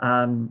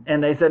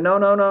 And they said,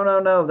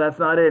 no, that's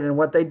not it. And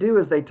what they do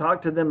is they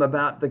talk to them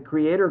about the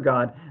Creator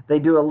God. They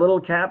do a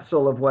little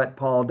capsule of what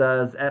Paul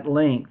does at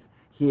length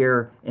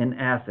here in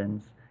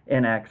Athens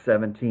in Acts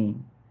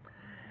 17.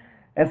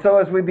 And so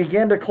as we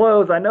begin to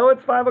close, I know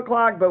it's 5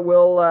 o'clock, but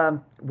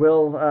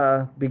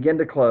we'll begin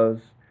to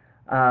close.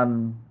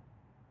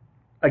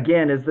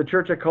 Again, is the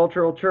church a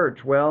cultural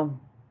church? Well,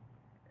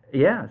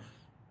 yes,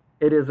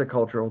 it is a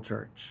cultural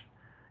church.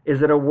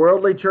 Is it a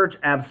worldly church?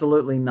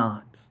 Absolutely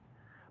not.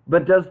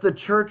 But does the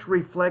church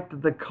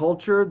reflect the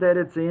culture that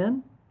it's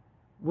in?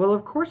 Well,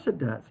 of course it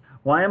does.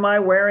 Why am I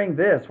wearing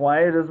this?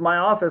 Why does my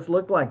office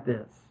look like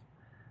this?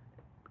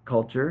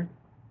 Culture.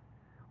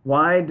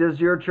 Why does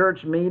your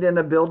church meet in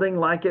a building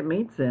like it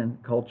meets in?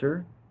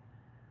 Culture.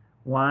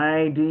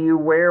 Why do you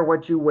wear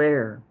what you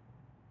wear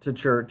to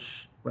church?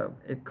 Well,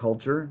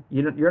 culture.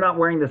 You're not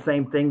wearing the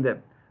same thing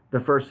that the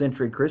first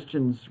century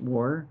Christians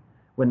wore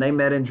when they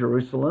met in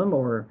Jerusalem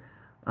or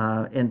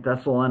in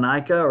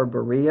Thessalonica or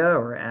Berea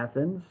or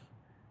Athens.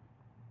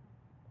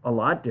 A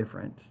lot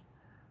different.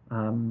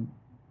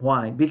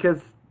 Why? Because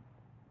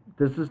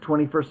this is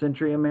 21st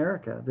century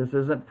America. This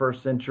isn't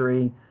first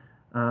century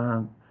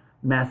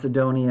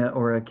Macedonia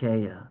or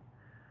Achaia.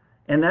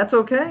 And that's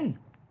okay.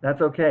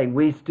 That's okay.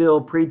 We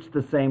still preach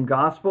the same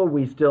gospel.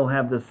 We still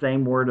have the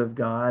same word of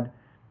God.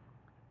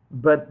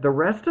 But the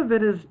rest of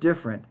it is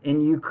different. In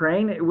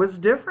Ukraine, it was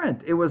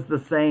different. It was the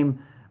same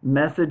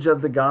message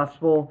of the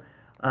gospel,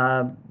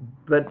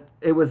 but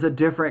it was a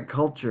different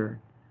culture.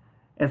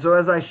 And so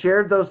as I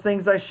shared those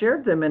things, I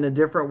shared them in a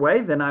different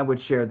way than I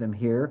would share them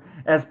here.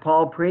 As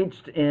Paul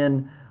preached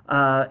in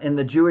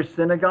the Jewish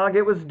synagogue,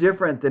 it was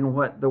different than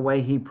the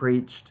way he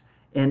preached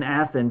in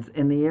Athens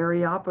in the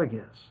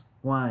Areopagus.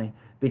 Why?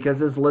 Because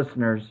his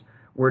listeners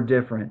were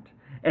different.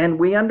 And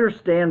we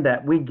understand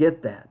that. We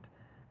get that.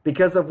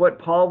 Because of what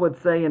Paul would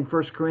say in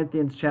 1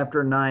 Corinthians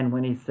chapter 9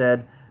 when he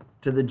said,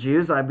 to the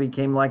Jews I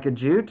became like a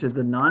Jew, to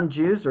the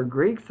non-Jews or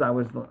Greeks I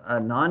was a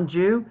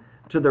non-Jew,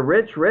 to the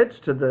rich,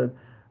 rich, to the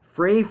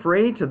free,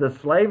 free, to the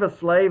slave, a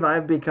slave. I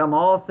have become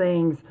all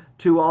things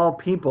to all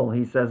people,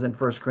 he says in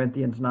 1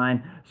 Corinthians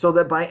 9, so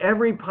that by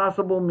every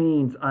possible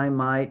means I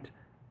might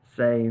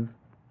save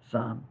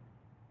some.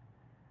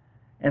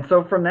 And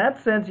so from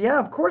that sense, yeah,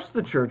 of course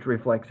the church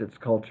reflects its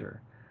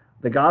culture.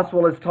 The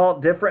gospel is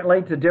taught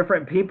differently to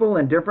different people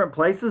in different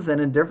places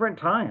and in different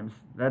times.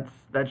 That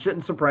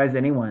shouldn't surprise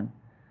anyone.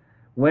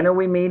 When are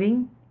we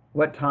meeting?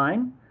 What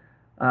time?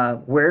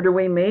 Where do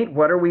we meet?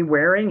 What are we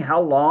wearing?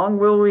 How long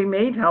will we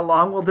meet? How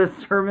long will this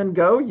sermon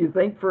go? You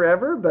think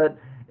forever, but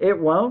it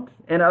won't.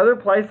 In other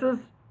places,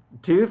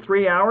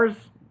 2-3 hours,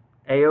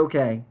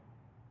 A-okay.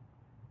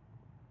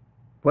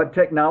 What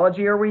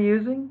technology are we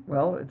using?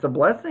 Well, it's a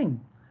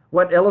blessing.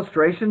 What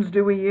illustrations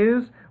do we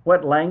use?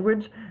 What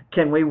language?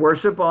 Can we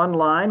worship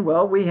online?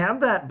 Well, we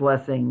have that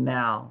blessing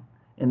now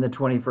in the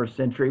 21st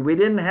century. We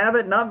didn't have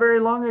it not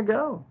very long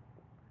ago,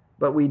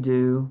 but we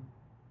do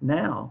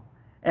now.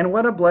 And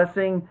what a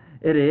blessing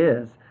it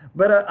is.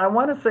 But I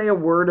want to say a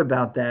word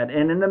about that.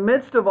 And in the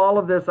midst of all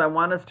of this, I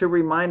want us to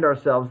remind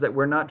ourselves that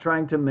we're not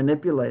trying to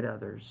manipulate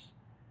others.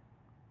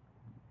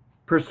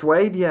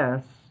 Persuade,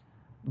 yes,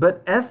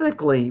 but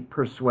ethically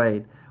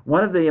persuade.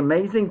 One of the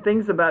amazing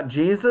things about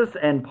Jesus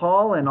and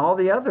Paul and all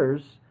the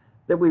others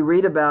that we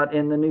read about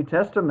in the New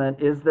Testament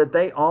is that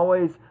they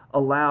always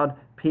allowed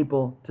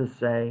people to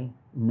say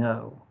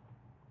no.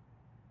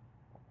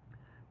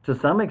 To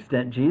some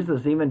extent,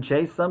 Jesus even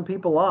chased some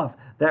people off.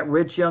 That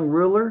rich young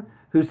ruler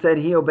who said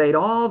he obeyed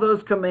all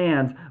those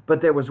commands,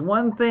 but there was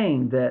one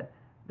thing that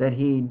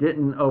he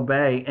didn't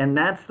obey, and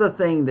that's the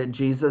thing that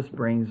Jesus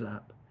brings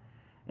up.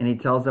 And he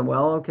tells him,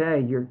 well,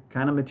 okay, you're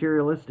kind of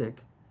materialistic.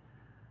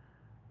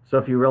 So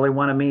if you really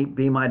want to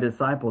be my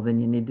disciple, then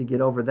you need to get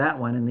over that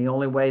one. And the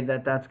only way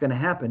that that's going to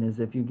happen is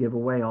if you give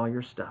away all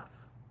your stuff.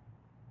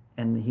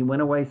 And he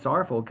went away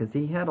sorrowful because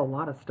he had a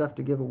lot of stuff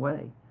to give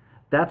away.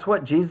 That's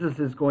what Jesus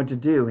is going to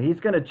do.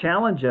 He's going to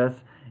challenge us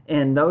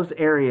in those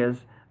areas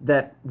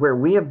where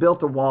we have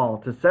built a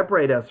wall to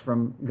separate us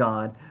from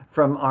God,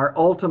 from our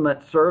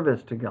ultimate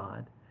service to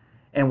God.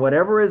 And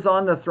whatever is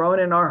on the throne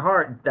in our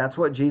heart, that's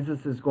what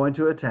Jesus is going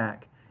to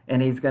attack.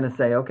 And he's going to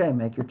say, okay,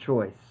 make your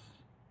choice.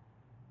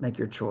 Make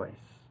your choice.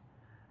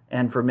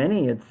 And for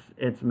many,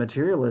 it's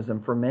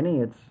materialism. For many,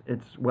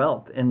 it's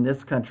wealth, in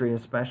this country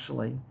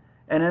especially,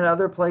 and in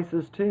other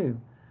places too.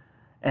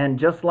 And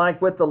just like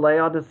with the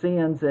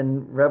Laodiceans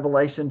in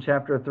Revelation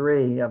chapter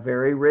 3, a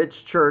very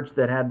rich church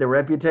that had the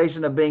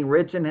reputation of being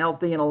rich and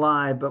healthy and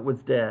alive, but was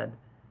dead.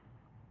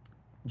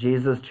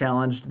 Jesus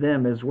challenged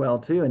them as well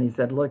too. And he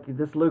said, look,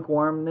 this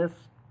lukewarmness,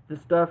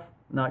 this stuff,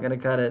 not going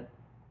to cut it.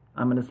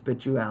 I'm going to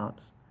spit you out.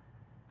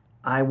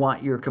 I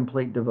want your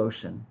complete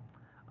devotion.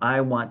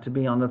 I want to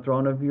be on the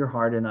throne of your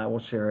heart, and I will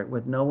share it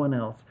with no one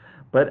else.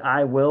 But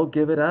I will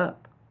give it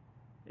up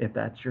if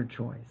that's your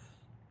choice.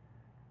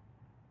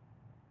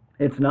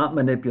 It's not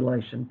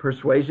manipulation.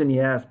 Persuasion,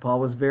 yes. Paul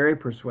was very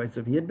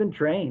persuasive. He had been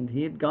trained.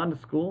 He had gone to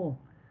school.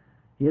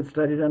 He had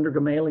studied under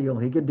Gamaliel.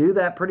 He could do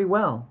that pretty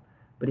well.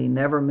 But he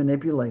never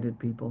manipulated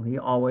people. He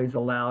always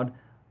allowed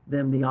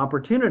them the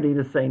opportunity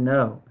to say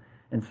no.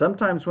 And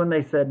sometimes when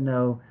they said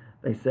no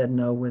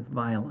with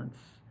violence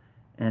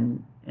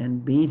and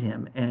beat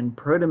him and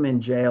put him in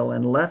jail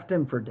and left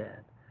him for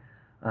dead.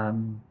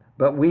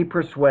 But we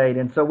persuade,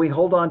 and so we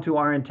hold on to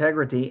our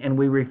integrity and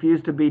we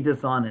refuse to be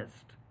dishonest.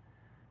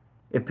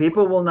 If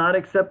people will not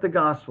accept the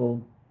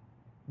gospel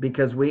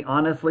because we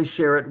honestly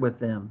share it with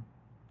them,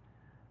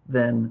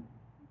 then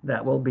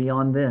that will be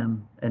on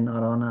them and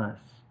not on us.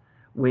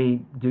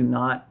 We do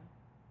not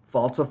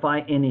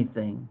falsify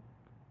anything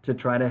to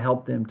try to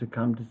help them to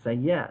come to say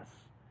yes.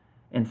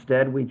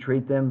 Instead, we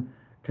treat them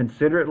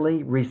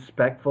considerately,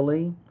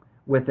 respectfully,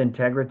 with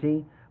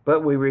integrity,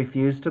 but we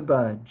refuse to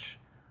budge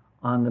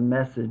on the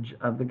message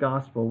of the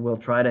gospel. We'll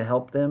try to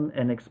help them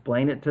and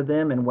explain it to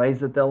them in ways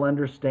that they'll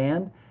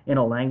understand, in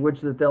a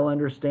language that they'll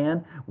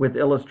understand, with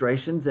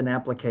illustrations and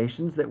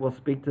applications that will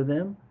speak to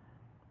them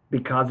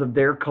because of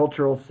their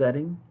cultural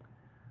setting.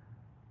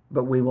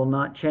 But we will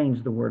not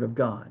change the Word of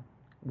God.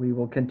 We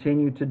will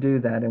continue to do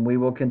that, and we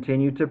will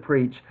continue to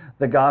preach.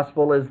 The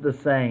gospel is the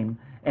same,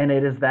 and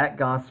it is that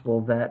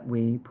gospel that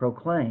we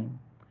proclaim.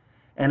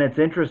 And it's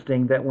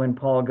interesting that when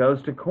Paul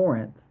goes to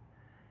Corinth,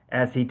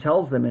 as he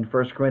tells them in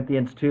 1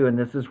 Corinthians 2, and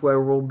this is where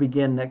we'll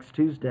begin next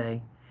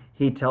Tuesday,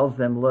 he tells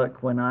them,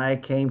 look, when I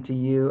came to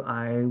you,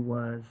 I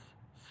was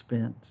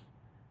spent.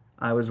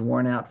 I was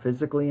worn out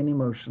physically and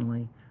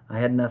emotionally. I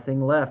had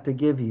nothing left to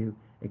give you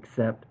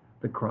except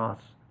the cross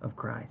of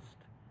Christ.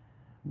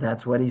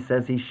 That's what he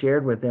says he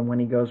shared with them when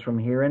he goes from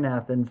here in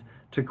Athens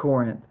to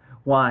Corinth.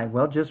 Why?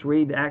 Well, just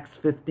read Acts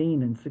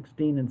 15 and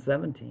 16 and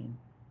 17.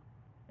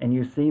 And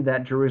you see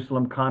that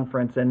Jerusalem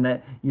conference, and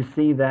that you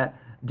see that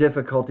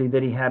difficulty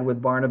that he had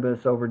with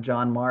Barnabas over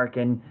John Mark,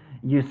 and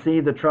you see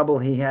the trouble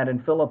he had in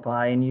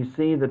Philippi, and you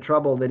see the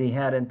trouble that he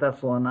had in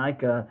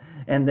Thessalonica,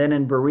 and then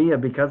in Berea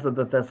because of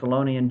the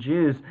Thessalonian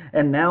Jews,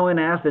 and now in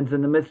Athens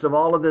in the midst of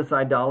all of this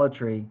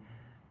idolatry.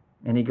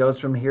 And he goes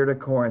from here to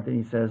Corinth,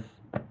 and he says,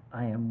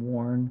 I am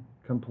worn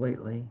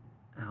completely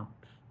out.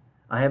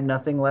 I have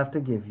nothing left to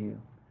give you,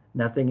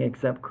 nothing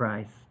except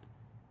Christ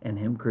and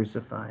him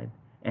crucified.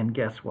 And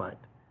guess what?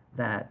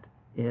 That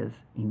is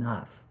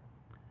enough.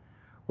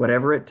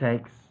 Whatever it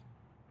takes,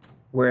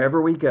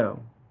 wherever we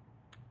go,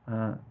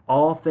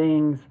 all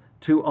things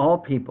to all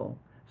people,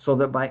 so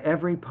that by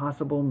every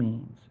possible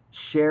means,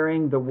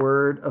 sharing the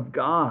word of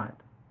God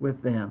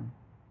with them,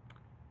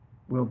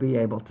 we'll be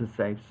able to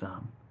save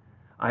some.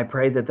 I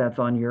pray that that's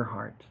on your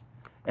heart.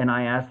 And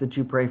I ask that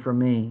you pray for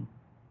me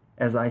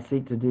as I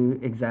seek to do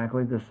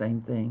exactly the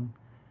same thing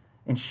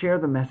and share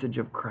the message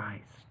of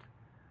Christ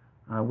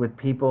with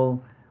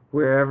people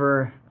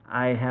wherever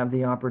I have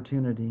the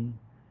opportunity.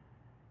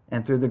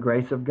 And through the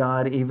grace of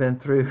God, even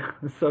through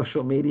a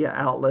social media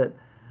outlet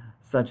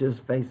such as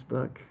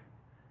Facebook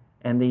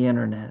and the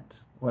internet.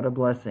 What a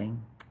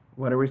blessing.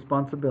 What a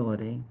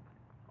responsibility.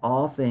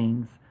 All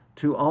things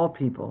to all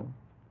people,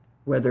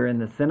 whether in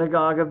the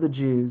synagogue of the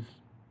Jews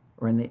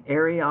or in the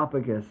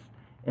Areopagus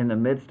in the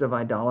midst of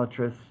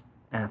idolatrous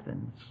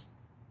Athens.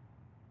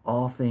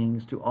 All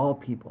things to all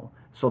people,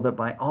 so that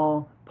by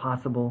all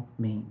possible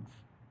means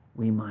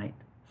we might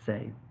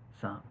save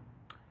some.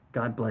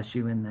 God bless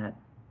you in that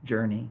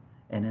journey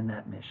and in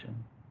that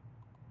mission.